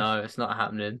up. left. No, it's not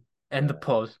happening. End the Uh,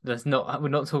 pod. That's not. We're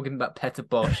not talking about Peter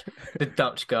Bosch, the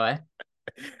Dutch guy.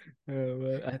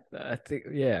 well, I think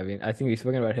yeah. I mean, I think we've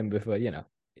spoken about him before. You know,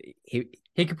 he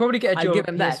He could probably get a I'll job give at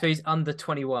him that. PSV's under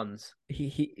 21s.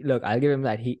 He look. I'll give him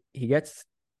that. He gets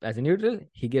as a neutral.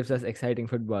 He gives us exciting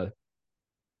football,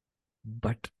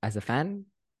 but as a fan,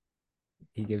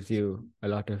 he gives you a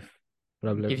lot of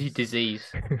Gives you problems.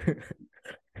 disease.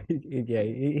 Yeah,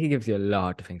 he gives you a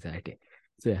lot of anxiety.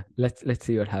 So yeah, let's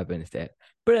see what happens there.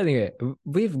 But anyway,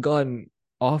 we've gone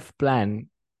off plan.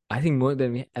 I think more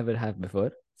than we ever have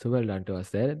before. So well done to us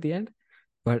there at the end.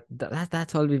 But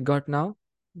that's all we've got now.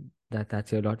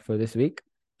 That's your lot for this week.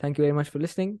 Thank you very much for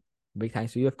listening. Big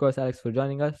thanks to you, of course, Alex, for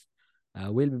joining us.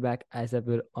 We'll be back as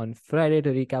ever on Friday to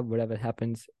recap whatever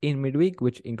happens in midweek,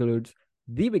 which includes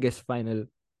the biggest final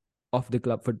of the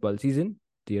club football season,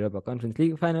 the Europa Conference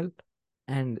League final,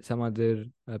 and some other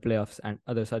playoffs and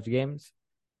other such games.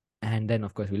 And then,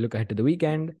 of course, we look ahead to the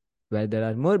weekend where there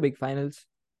are more big finals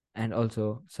and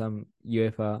also some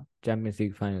UEFA Champions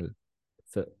League final.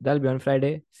 So that'll be on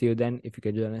Friday. See you then if you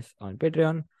can join us on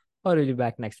Patreon, or we'll be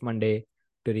back next Monday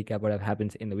to recap whatever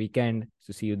happens in the weekend.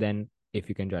 So see you then if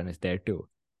you can join us there too.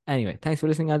 Anyway, thanks for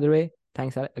listening either way.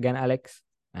 Thanks again, Alex,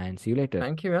 and see you later.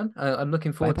 Thank you, man. I'm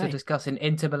looking Bye forward to bye. discussing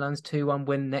Inter Milan's 2-1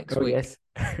 win next Oh week. yes,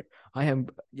 I am.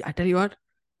 I tell you what,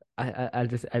 I'll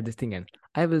just add this thing in.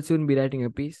 I will soon be writing a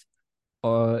piece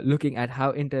or looking at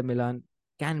how Inter Milan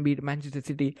can beat Manchester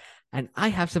City, and I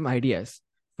have some ideas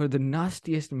for the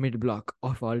nastiest mid block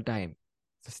of all time.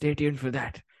 So stay tuned for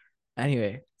that.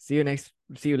 Anyway, see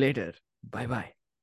you later. Bye bye.